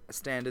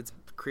standards,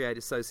 create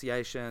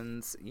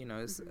associations,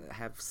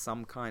 have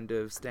some kind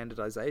of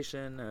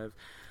standardization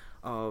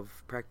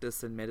of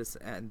practice and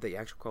medicine and the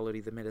actual quality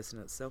of the medicine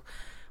itself.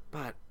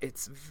 But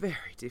it's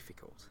very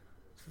difficult.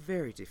 It's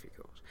very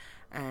difficult.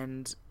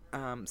 And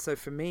so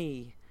for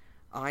me,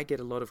 I get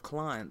a lot of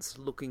clients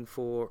looking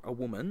for a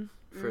woman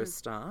for a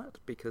start,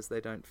 because they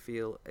don't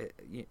feel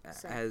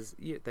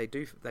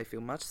they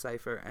feel much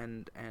safer,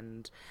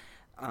 and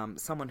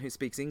someone who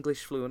speaks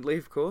English fluently,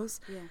 of course,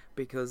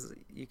 because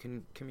you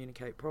can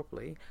communicate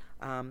properly,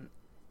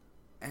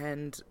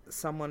 and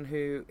someone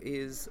who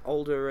is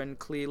older and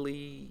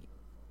clearly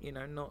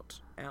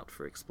not out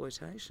for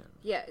exploitation.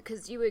 Yeah,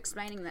 because you were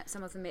explaining that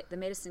some of the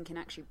medicine can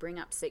actually bring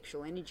up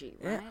sexual energy,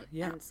 right?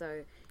 Yeah. And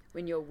so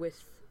when you're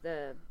with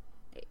the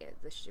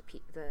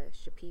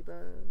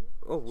Shipibo...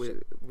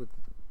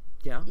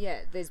 Yeah,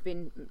 there's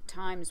been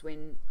times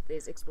when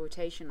there's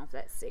exploitation of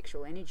that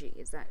sexual energy.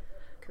 Is that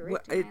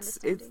correct? Well,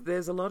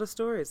 there's a lot of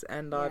stories,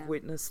 and I've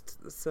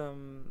witnessed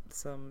some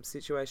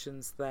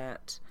situations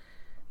that,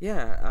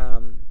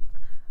 a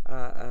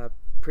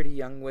pretty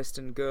young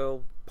Western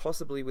girl,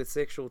 possibly with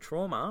sexual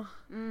trauma,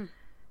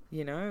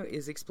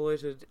 is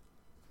exploited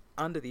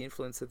under the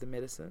influence of the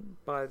medicine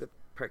by the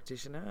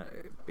practitioner,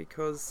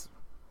 because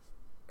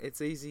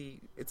it's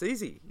easy,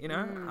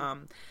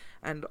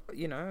 and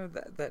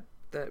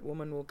that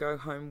woman will go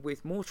home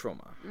with more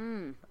trauma.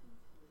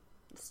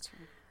 That's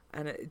true.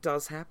 And it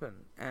does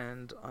happen,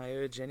 and I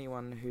urge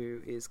anyone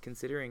who is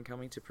considering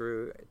coming to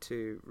Peru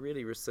to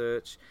really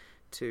research,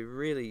 to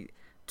really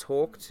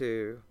talk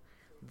to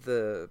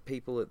the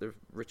people at the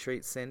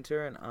retreat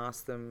center and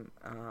ask them,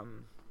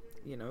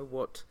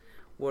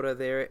 what are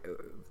their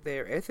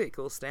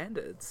ethical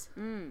standards,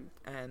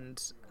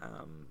 and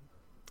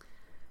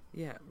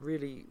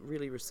really,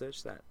 really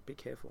research that. Be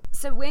careful.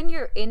 So when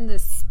you're in the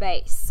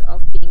space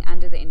of being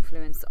under the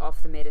influence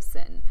of the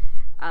medicine,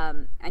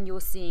 and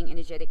you're seeing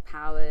energetic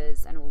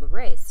powers and all the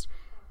rest,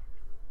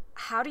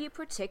 how do you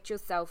protect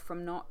yourself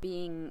from not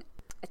being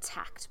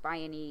attacked by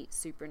any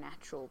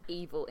supernatural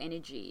evil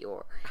energy,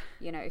 or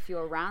if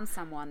you're around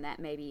someone that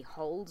maybe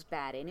holds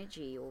bad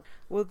energy? Or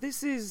well,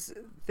 this is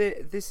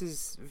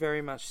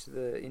very much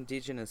the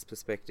Indigenous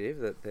perspective,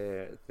 that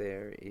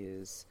there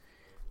is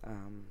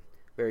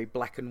very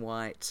black and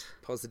white,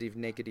 positive,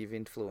 negative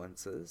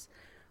influences.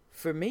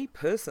 For me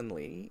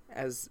personally,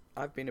 as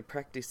I've been a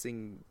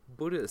practicing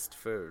Buddhist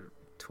for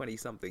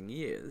 20-something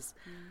years,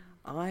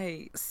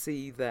 I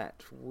see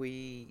that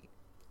we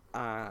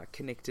are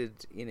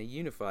connected in a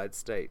unified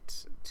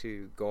state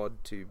to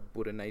God, to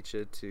Buddha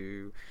nature,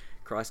 to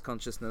Christ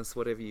consciousness,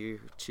 whatever you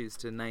choose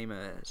to name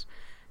it.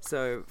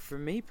 So for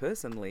me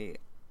personally,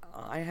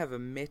 I have a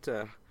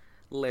meta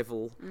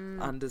level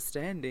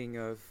understanding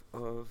of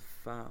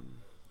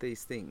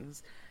these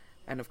things.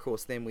 And of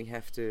course, then we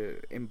have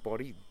to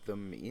embody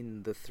them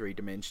in the three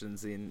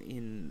dimensions,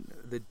 in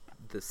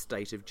the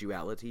state of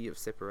duality, of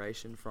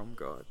separation from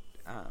God.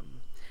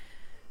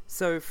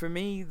 So for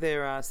me,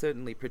 there are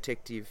certainly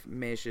protective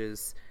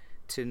measures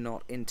to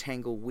not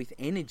entangle with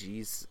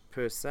energies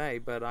per se,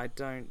 but I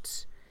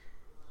don't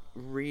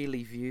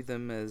really view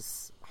them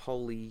as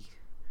wholly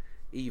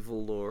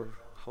evil or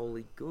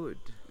wholly good.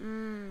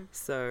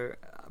 So,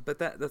 but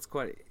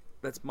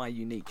that's my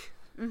unique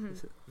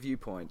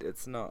viewpoint.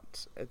 It's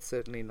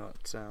certainly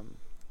not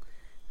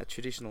a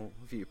traditional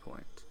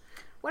viewpoint.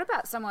 What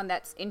about someone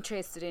that's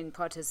interested in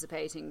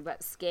participating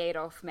but scared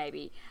off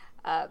maybe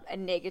a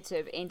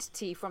negative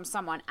entity from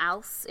someone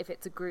else, if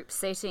it's a group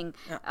setting,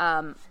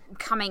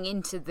 coming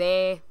into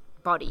their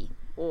body?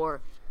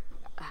 Or,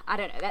 I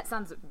don't know, that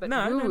sounds a bit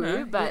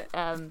woo-woo, but...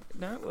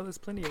 No, well, there's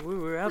plenty of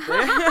woo-woo out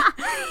there.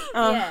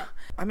 Yeah.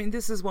 I mean,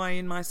 this is why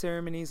in my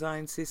ceremonies I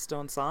insist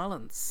on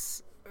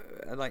silence,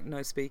 like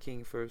no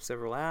speaking for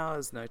several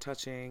hours, no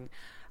touching.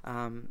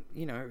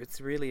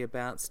 It's really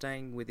about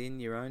staying within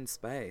your own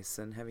space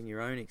and having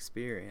your own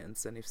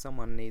experience. And if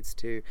someone needs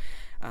to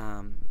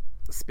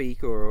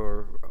speak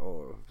or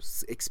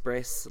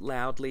express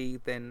loudly,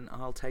 then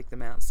I'll take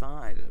them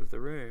outside of the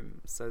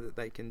room so that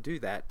they can do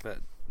that,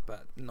 but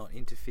not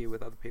interfere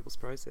with other people's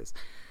process.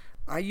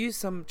 I use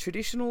some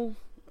traditional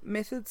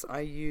methods.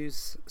 I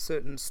use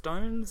certain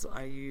stones.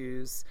 I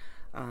use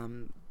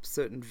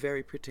certain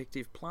very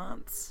protective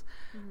plants.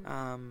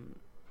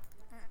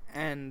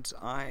 And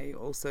I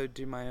also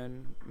do my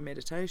own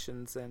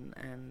meditations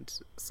and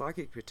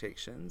psychic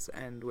protections.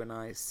 And when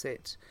I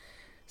set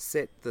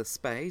the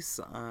space,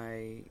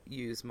 I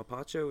use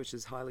mapacho, which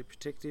is highly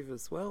protective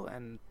as well,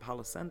 and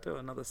palo santo,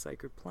 another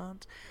sacred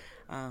plant.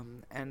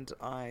 And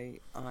I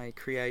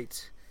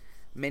create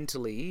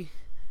mentally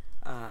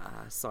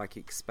a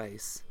psychic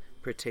space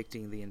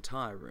protecting the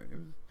entire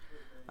room.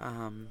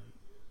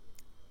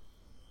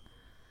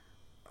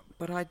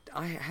 But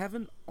I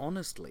haven't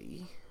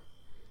honestly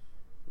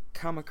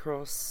come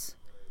across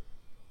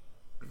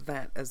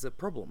that as a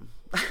problem.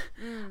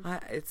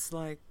 It's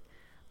like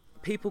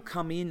people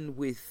come in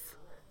with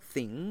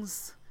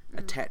things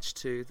attached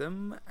to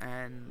them,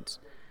 and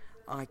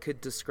I could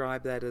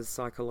describe that as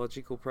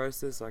psychological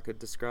process. I could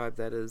describe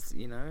that as,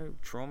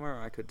 trauma.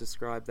 I could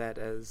describe that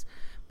as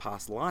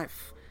past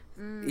life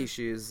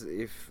issues,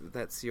 if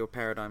that's your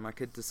paradigm. I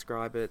could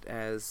describe it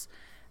as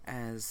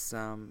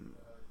a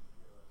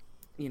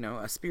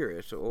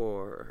spirit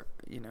or,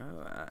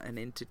 an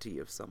entity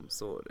of some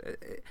sort.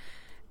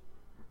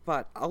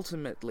 But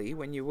ultimately,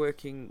 when you're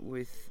working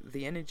with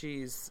the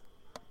energies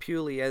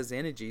purely as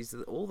energies,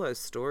 all those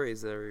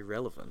stories are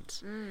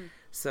irrelevant.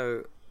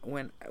 So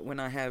when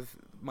I have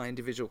my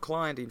individual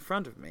client in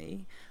front of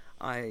me,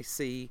 I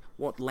see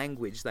what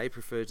language they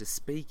prefer to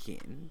speak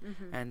in,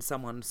 and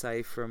someone,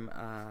 say, from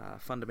a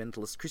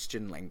fundamentalist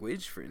Christian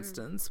language, for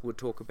instance, would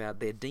talk about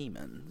their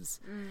demons.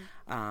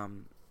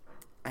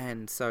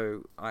 And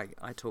so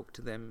I talk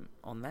to them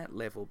on that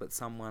level, but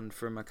someone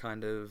from a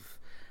kind of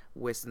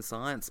Western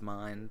science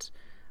mind,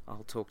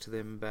 I'll talk to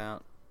them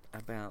about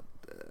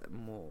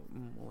more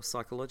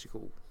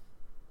psychological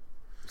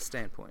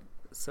standpoint.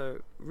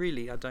 So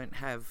really, I don't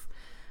have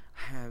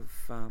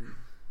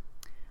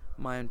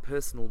my own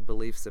personal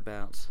beliefs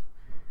about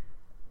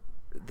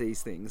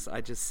these things.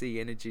 I just see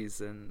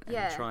energies and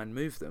try and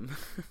move them.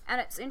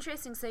 And it's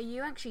interesting. So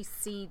you actually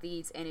see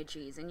these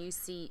energies and you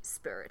see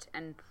spirit.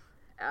 And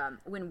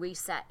when we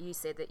sat, you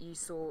said that you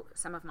saw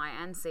some of my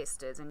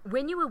ancestors. And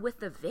when you were with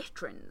the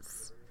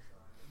veterans,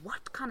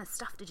 what kind of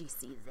stuff did you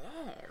see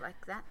there?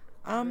 Like that?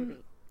 Really,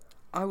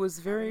 I was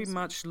very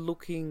much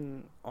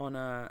looking on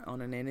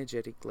an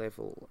energetic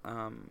level.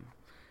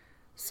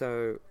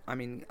 So, I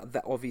mean,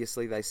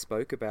 obviously they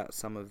spoke about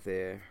some of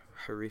their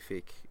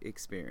horrific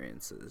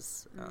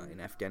experiences in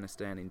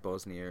Afghanistan, in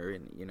Bosnia,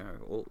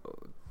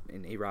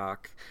 in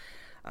Iraq.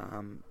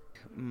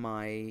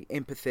 My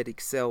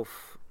empathetic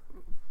self,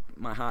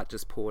 my heart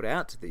just poured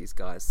out to these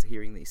guys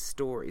hearing these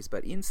stories.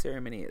 But in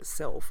ceremony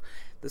itself,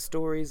 the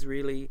stories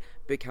really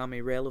become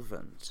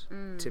irrelevant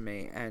to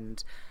me.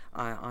 And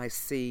I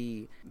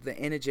see the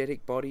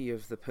energetic body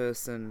of the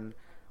person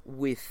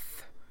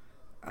with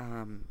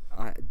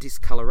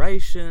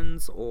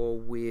discolorations, or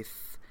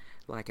with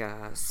like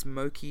a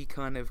smoky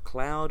kind of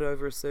cloud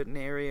over a certain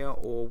area,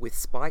 or with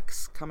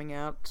spikes coming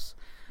out.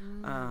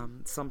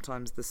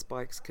 Sometimes the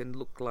spikes can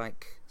look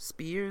like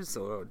spears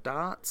or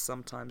darts.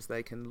 Sometimes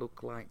they can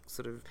look like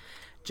sort of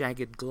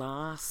jagged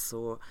glass,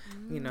 or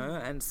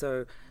and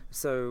so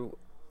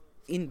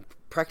in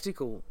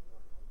practical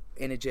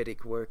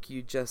energetic work,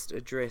 you just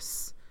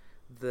address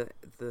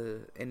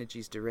the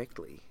energies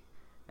directly,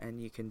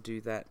 and you can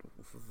do that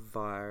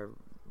via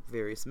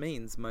various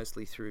means,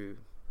 mostly through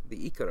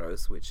the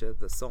ikaros, which are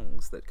the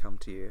songs that come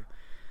to you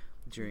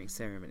during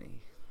ceremony.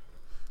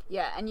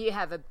 Yeah, and you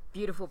have a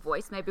beautiful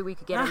voice. Maybe we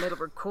could get a little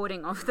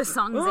recording of the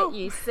songs that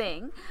you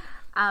sing.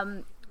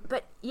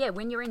 But yeah,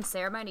 when you're in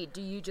ceremony,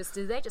 do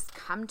they just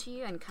come to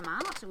you and come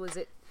out, or was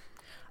it?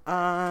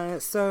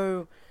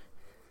 So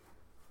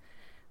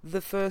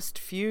the first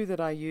few that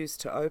I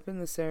used to open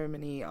the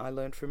ceremony, I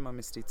learned from my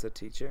mestizo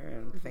teacher,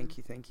 and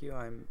thank you.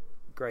 I'm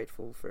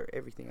grateful for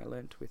everything I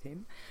learned with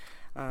him.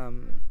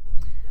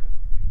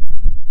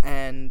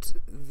 and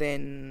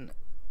then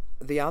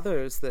the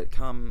others that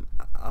come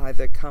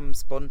either come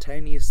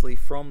spontaneously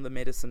from the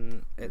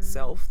medicine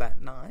itself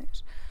that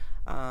night,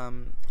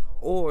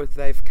 or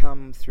they've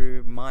come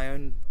through my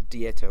own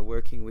dieta,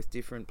 working with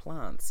different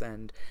plants,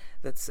 and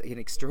that's an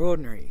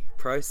extraordinary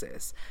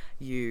process.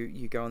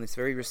 You go on this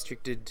very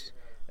restricted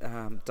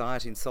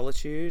diet in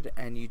solitude,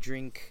 and you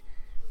drink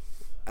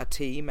a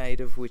tea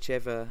made of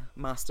whichever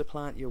master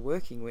plant you're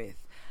working with,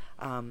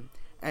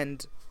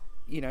 and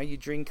you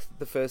drink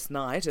the first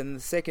night, and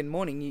the second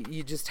morning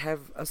you just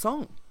have a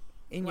song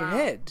in your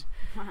head,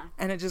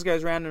 and it just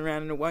goes round and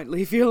round, and it won't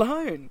leave you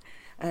alone.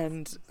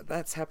 And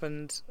that's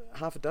happened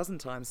half a dozen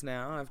times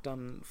now. I've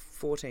done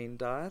 14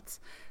 diets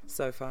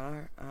so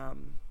far,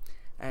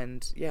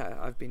 and yeah,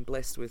 I've been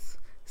blessed with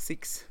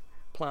 6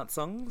 plant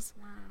songs.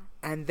 Wow.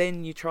 And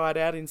then you try it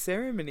out in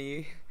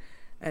ceremony,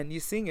 and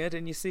you sing it,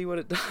 and you see what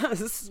it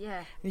does.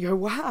 Yeah. And you go,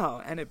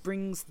 wow, and it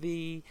brings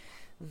the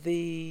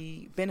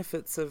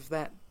benefits of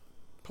that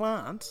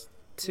plant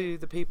to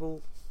the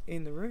people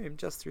in the room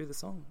just through the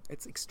song.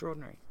 It's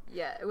extraordinary.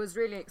 Yeah, it was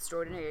really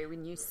extraordinary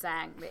when you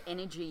sang. The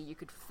energy, you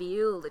could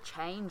feel the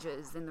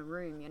changes in the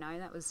room,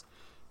 that was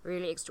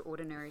really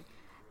extraordinary.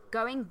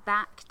 Going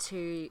back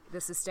to the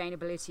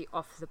sustainability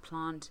of the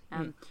plant,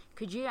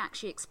 could you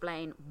actually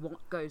explain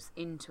what goes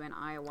into an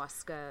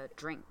ayahuasca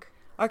drink?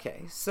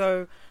 Okay,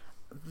 so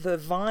the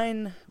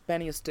vine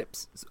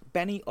Baniopteris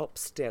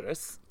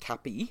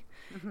capi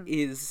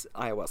is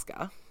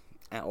ayahuasca,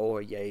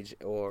 or yage,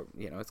 or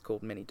it's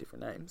called many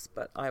different names,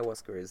 but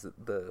ayahuasca is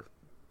the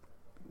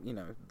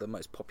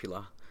most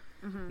popular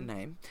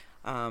name.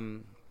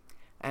 And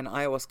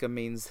ayahuasca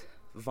means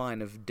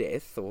vine of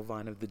death, or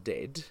vine of the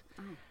dead.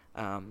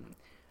 And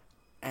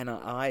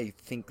I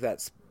think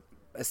that's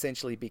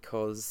essentially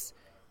because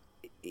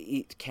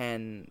it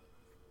can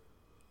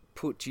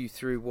put you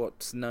through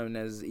what's known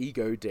as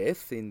ego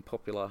death in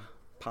popular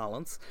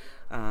parlance,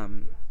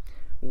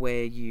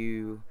 where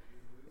you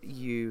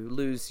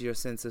lose your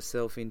sense of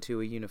self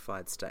into a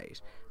unified state,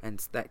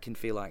 and that can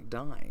feel like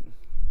dying.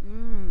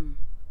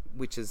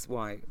 Which is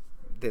why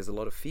there's a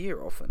lot of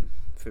fear often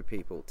for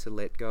people to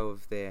let go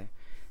of their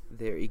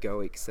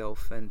egoic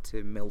self and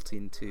to melt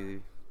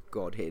into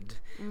Godhead,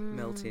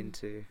 melt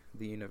into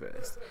the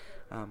universe.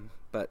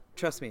 But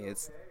trust me,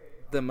 it's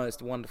the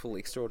most wonderful,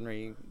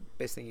 extraordinary,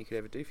 best thing you could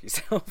ever do for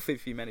yourself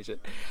if you manage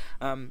it.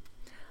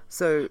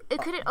 Could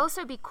it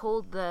also be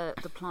called the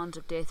plant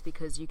of death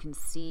because you can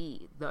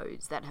see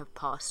those that have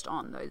passed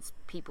on, those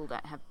people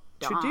that have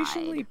died?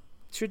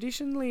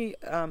 Traditionally,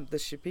 the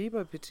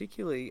Shipibo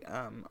particularly,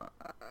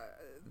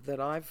 that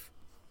I've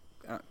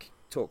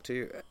talked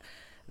to,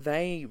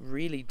 they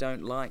really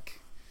don't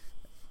like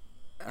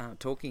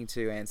talking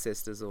to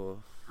ancestors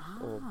or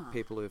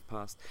people who have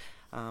passed.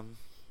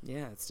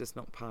 It's just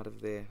not part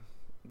of they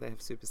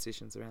have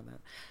superstitions around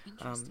that.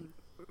 Interesting.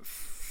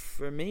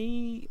 For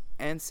me,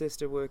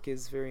 ancestor work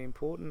is very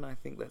important. I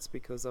think that's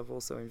because I've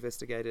also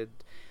investigated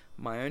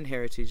my own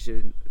heritage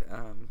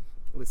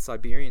with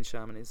Siberian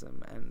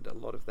shamanism, and a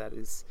lot of that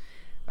is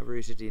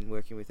rooted in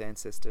working with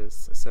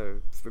ancestors.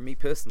 So for me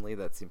personally,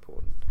 that's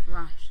important.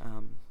 Right.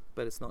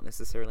 But it's not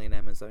necessarily an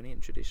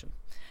Amazonian tradition.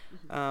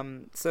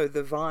 So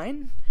the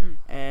vine,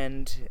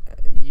 and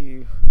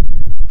you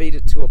beat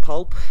it to a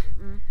pulp,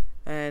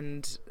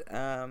 and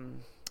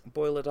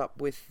boil it up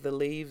with the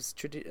leaves.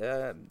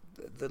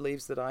 The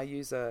leaves that I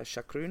use are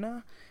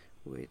chacruna,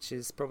 which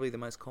is probably the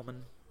most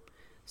common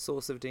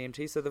source of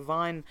DMT. So the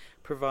vine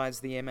provides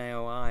the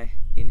MAOI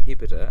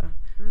inhibitor,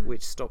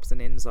 which stops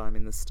an enzyme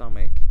in the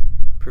stomach,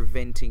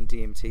 preventing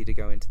DMT to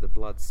go into the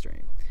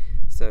bloodstream.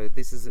 So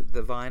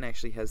the vine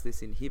actually has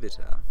this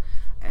inhibitor,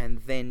 and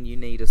then you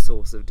need a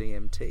source of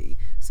DMT.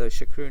 So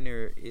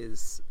chacruna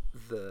is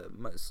the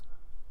most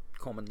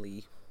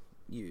commonly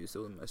used,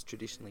 or the most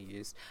traditionally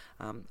used.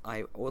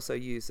 I also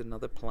use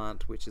another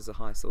plant which is a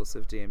high source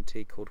of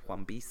DMT called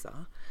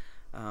huambisa,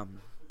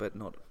 but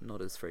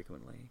not as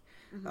frequently.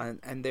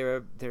 And there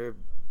are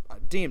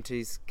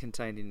DMTs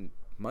contained in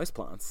most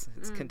plants.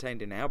 It's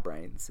contained in our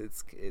brains.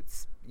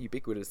 It's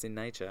ubiquitous in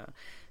nature.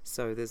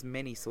 So there's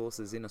many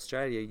sources. In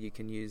Australia, you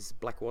can use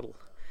black wattle.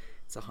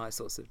 It's a high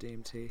source of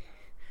DMT.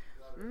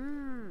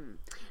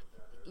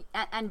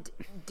 And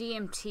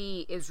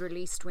DMT is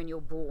released when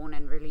you're born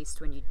and released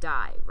when you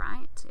die,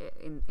 right?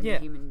 In the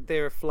human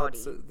there are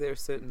floods. body. There are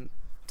certain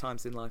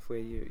times in life where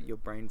your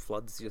brain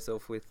floods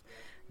yourself with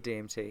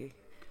DMT.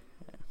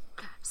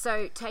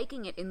 So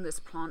taking it in this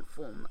plant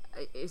form,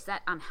 is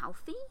that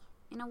unhealthy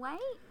in a way?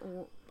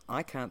 Or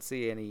I can't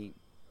see any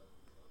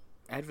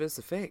adverse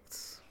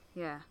effects.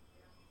 yeah.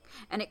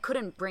 And it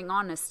couldn't bring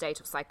on a state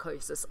of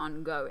psychosis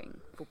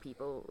ongoing for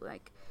people,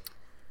 like...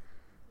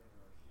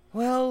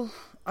 Well,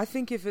 I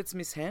think if it's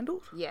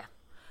mishandled, Yeah.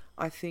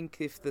 I think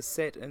if the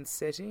set and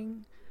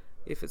setting,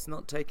 if it's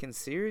not taken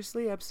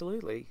seriously,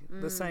 absolutely.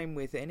 The same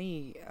with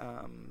any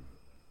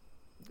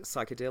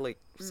psychedelic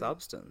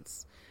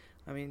substance.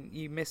 I mean,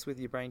 you mess with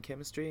your brain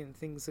chemistry and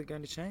things are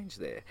going to change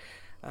there.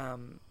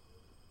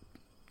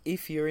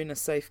 If you're in a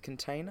safe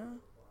container,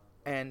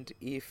 and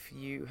if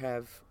you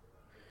have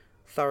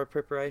thorough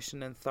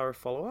preparation and thorough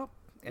follow-up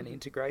and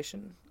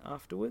integration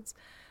afterwards,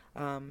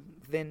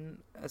 then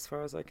as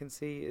far as I can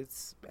see,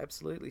 it's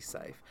absolutely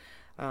safe.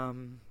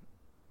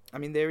 I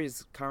mean, there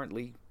is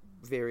currently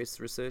various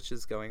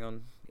researches going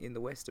on in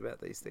the West about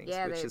these things,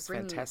 which is fantastic. Yeah, they're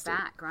bringing it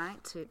back,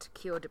 right, to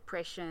cure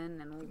depression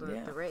and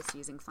all the rest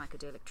using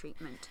psychedelic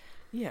treatment.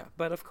 Yeah,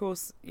 but of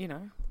course,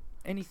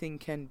 anything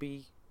can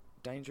be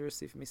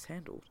dangerous if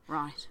mishandled.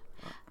 Right.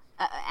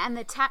 And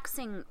the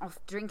taxing of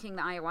drinking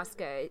the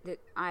ayahuasca, that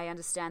I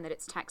understand that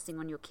it's taxing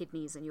on your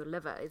kidneys and your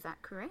liver. Is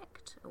that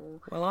correct? Or?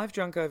 Well, I've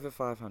drunk over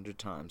 500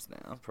 times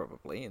now,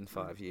 probably, in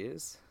 5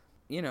 years.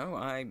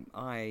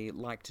 I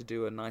like to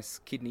do a nice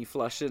kidney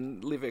flush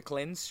and liver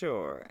cleanse,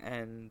 sure.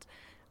 And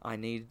I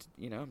need,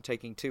 I'm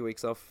taking 2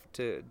 weeks off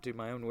to do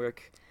my own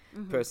work,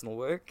 personal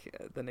work,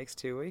 the next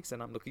 2 weeks,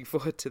 and I'm looking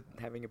forward to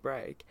having a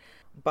break.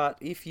 But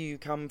if you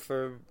come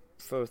for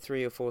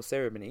 3 or 4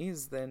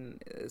 ceremonies, then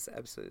there's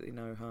absolutely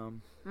no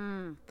harm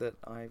that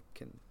I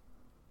can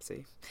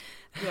see.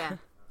 Yeah.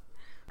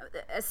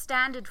 A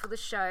standard for the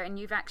show, and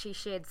you've actually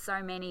shared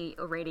so many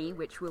already,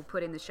 which we'll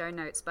put in the show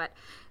notes, but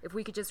if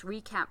we could just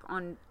recap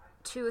on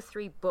 2 or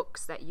 3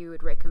 books that you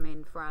would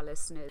recommend for our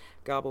listeners.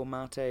 Gabor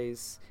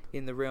Mate's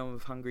In the Realm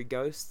of Hungry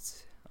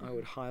Ghosts, I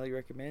would highly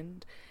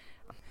recommend.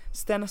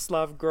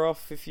 Stanislav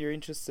Grof, if you're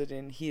interested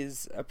in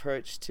his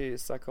approach to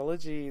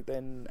psychology,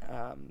 then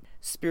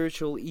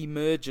Spiritual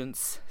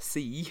Emergence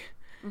C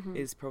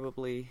is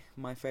probably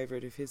my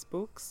favourite of his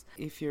books.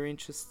 If you're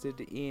interested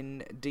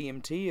in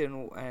DMT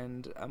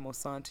and a more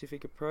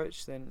scientific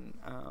approach, then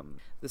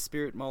The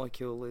Spirit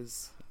Molecule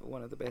is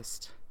one of the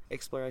best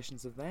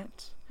explorations of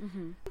that.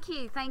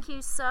 Thank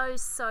you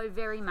so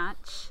very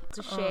much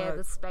to share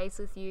the space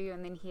with you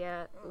and then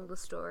hear all the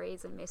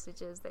stories and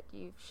messages that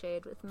you've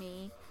shared with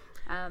me.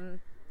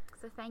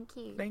 So thank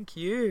you. Thank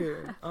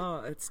you.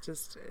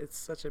 It's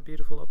such a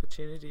beautiful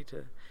opportunity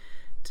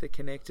to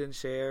connect and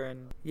share.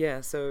 And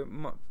so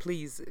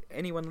please,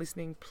 anyone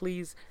listening,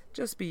 please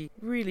just be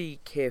really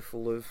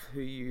careful of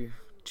who you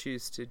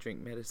choose to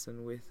drink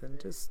medicine with, and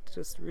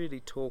just really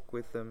talk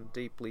with them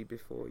deeply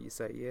before you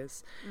say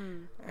yes.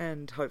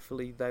 And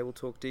hopefully they will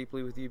talk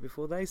deeply with you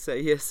before they say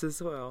yes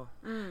as well.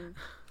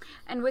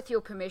 And with your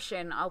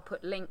permission, I'll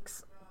put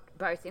links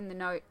both in the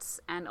notes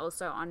and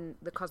also on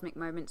the Cosmic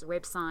Moments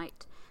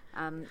website.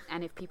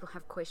 And if people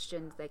have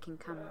questions, they can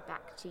come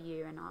back to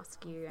you and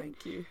ask you.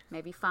 Thank you.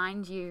 Maybe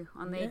find you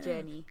on their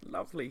journey.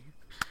 Lovely.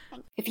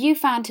 If you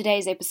found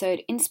today's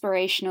episode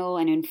inspirational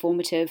and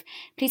informative,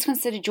 please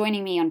consider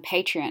joining me on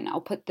Patreon.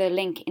 I'll put the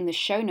link in the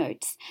show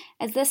notes,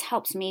 as this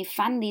helps me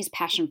fund these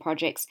passion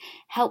projects,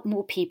 help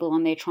more people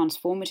on their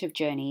transformative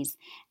journeys,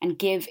 and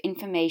give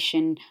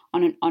information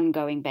on an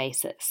ongoing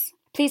basis.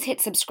 Please hit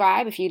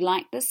subscribe if you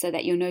like this so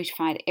that you're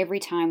notified every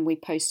time we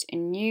post a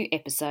new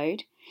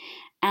episode.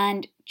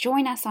 And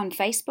join us on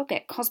Facebook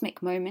at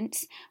Cosmic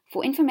Moments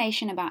for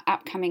information about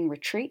upcoming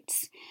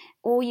retreats,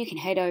 or you can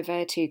head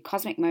over to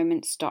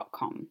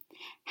cosmicmoments.com.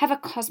 Have a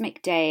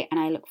cosmic day, and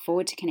I look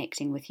forward to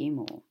connecting with you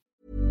more.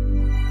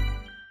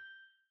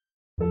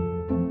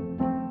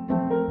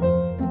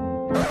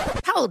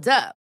 Hold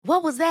up.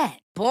 What was that?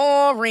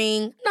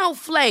 Boring. No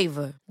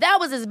flavor. That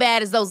was as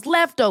bad as those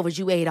leftovers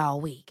you ate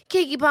all week.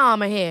 Keke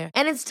Palmer here,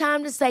 and it's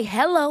time to say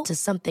hello to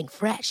something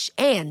fresh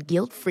and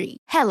guilt-free.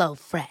 Hello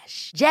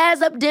Fresh.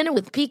 Jazz up dinner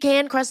with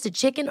pecan-crusted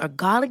chicken or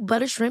garlic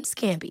butter shrimp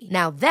scampi.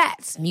 Now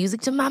that's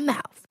music to my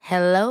mouth.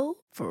 Hello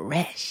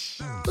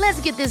Fresh.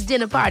 Let's get this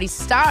dinner party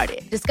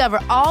started. Discover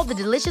all the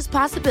delicious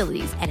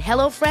possibilities at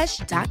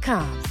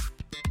HelloFresh.com.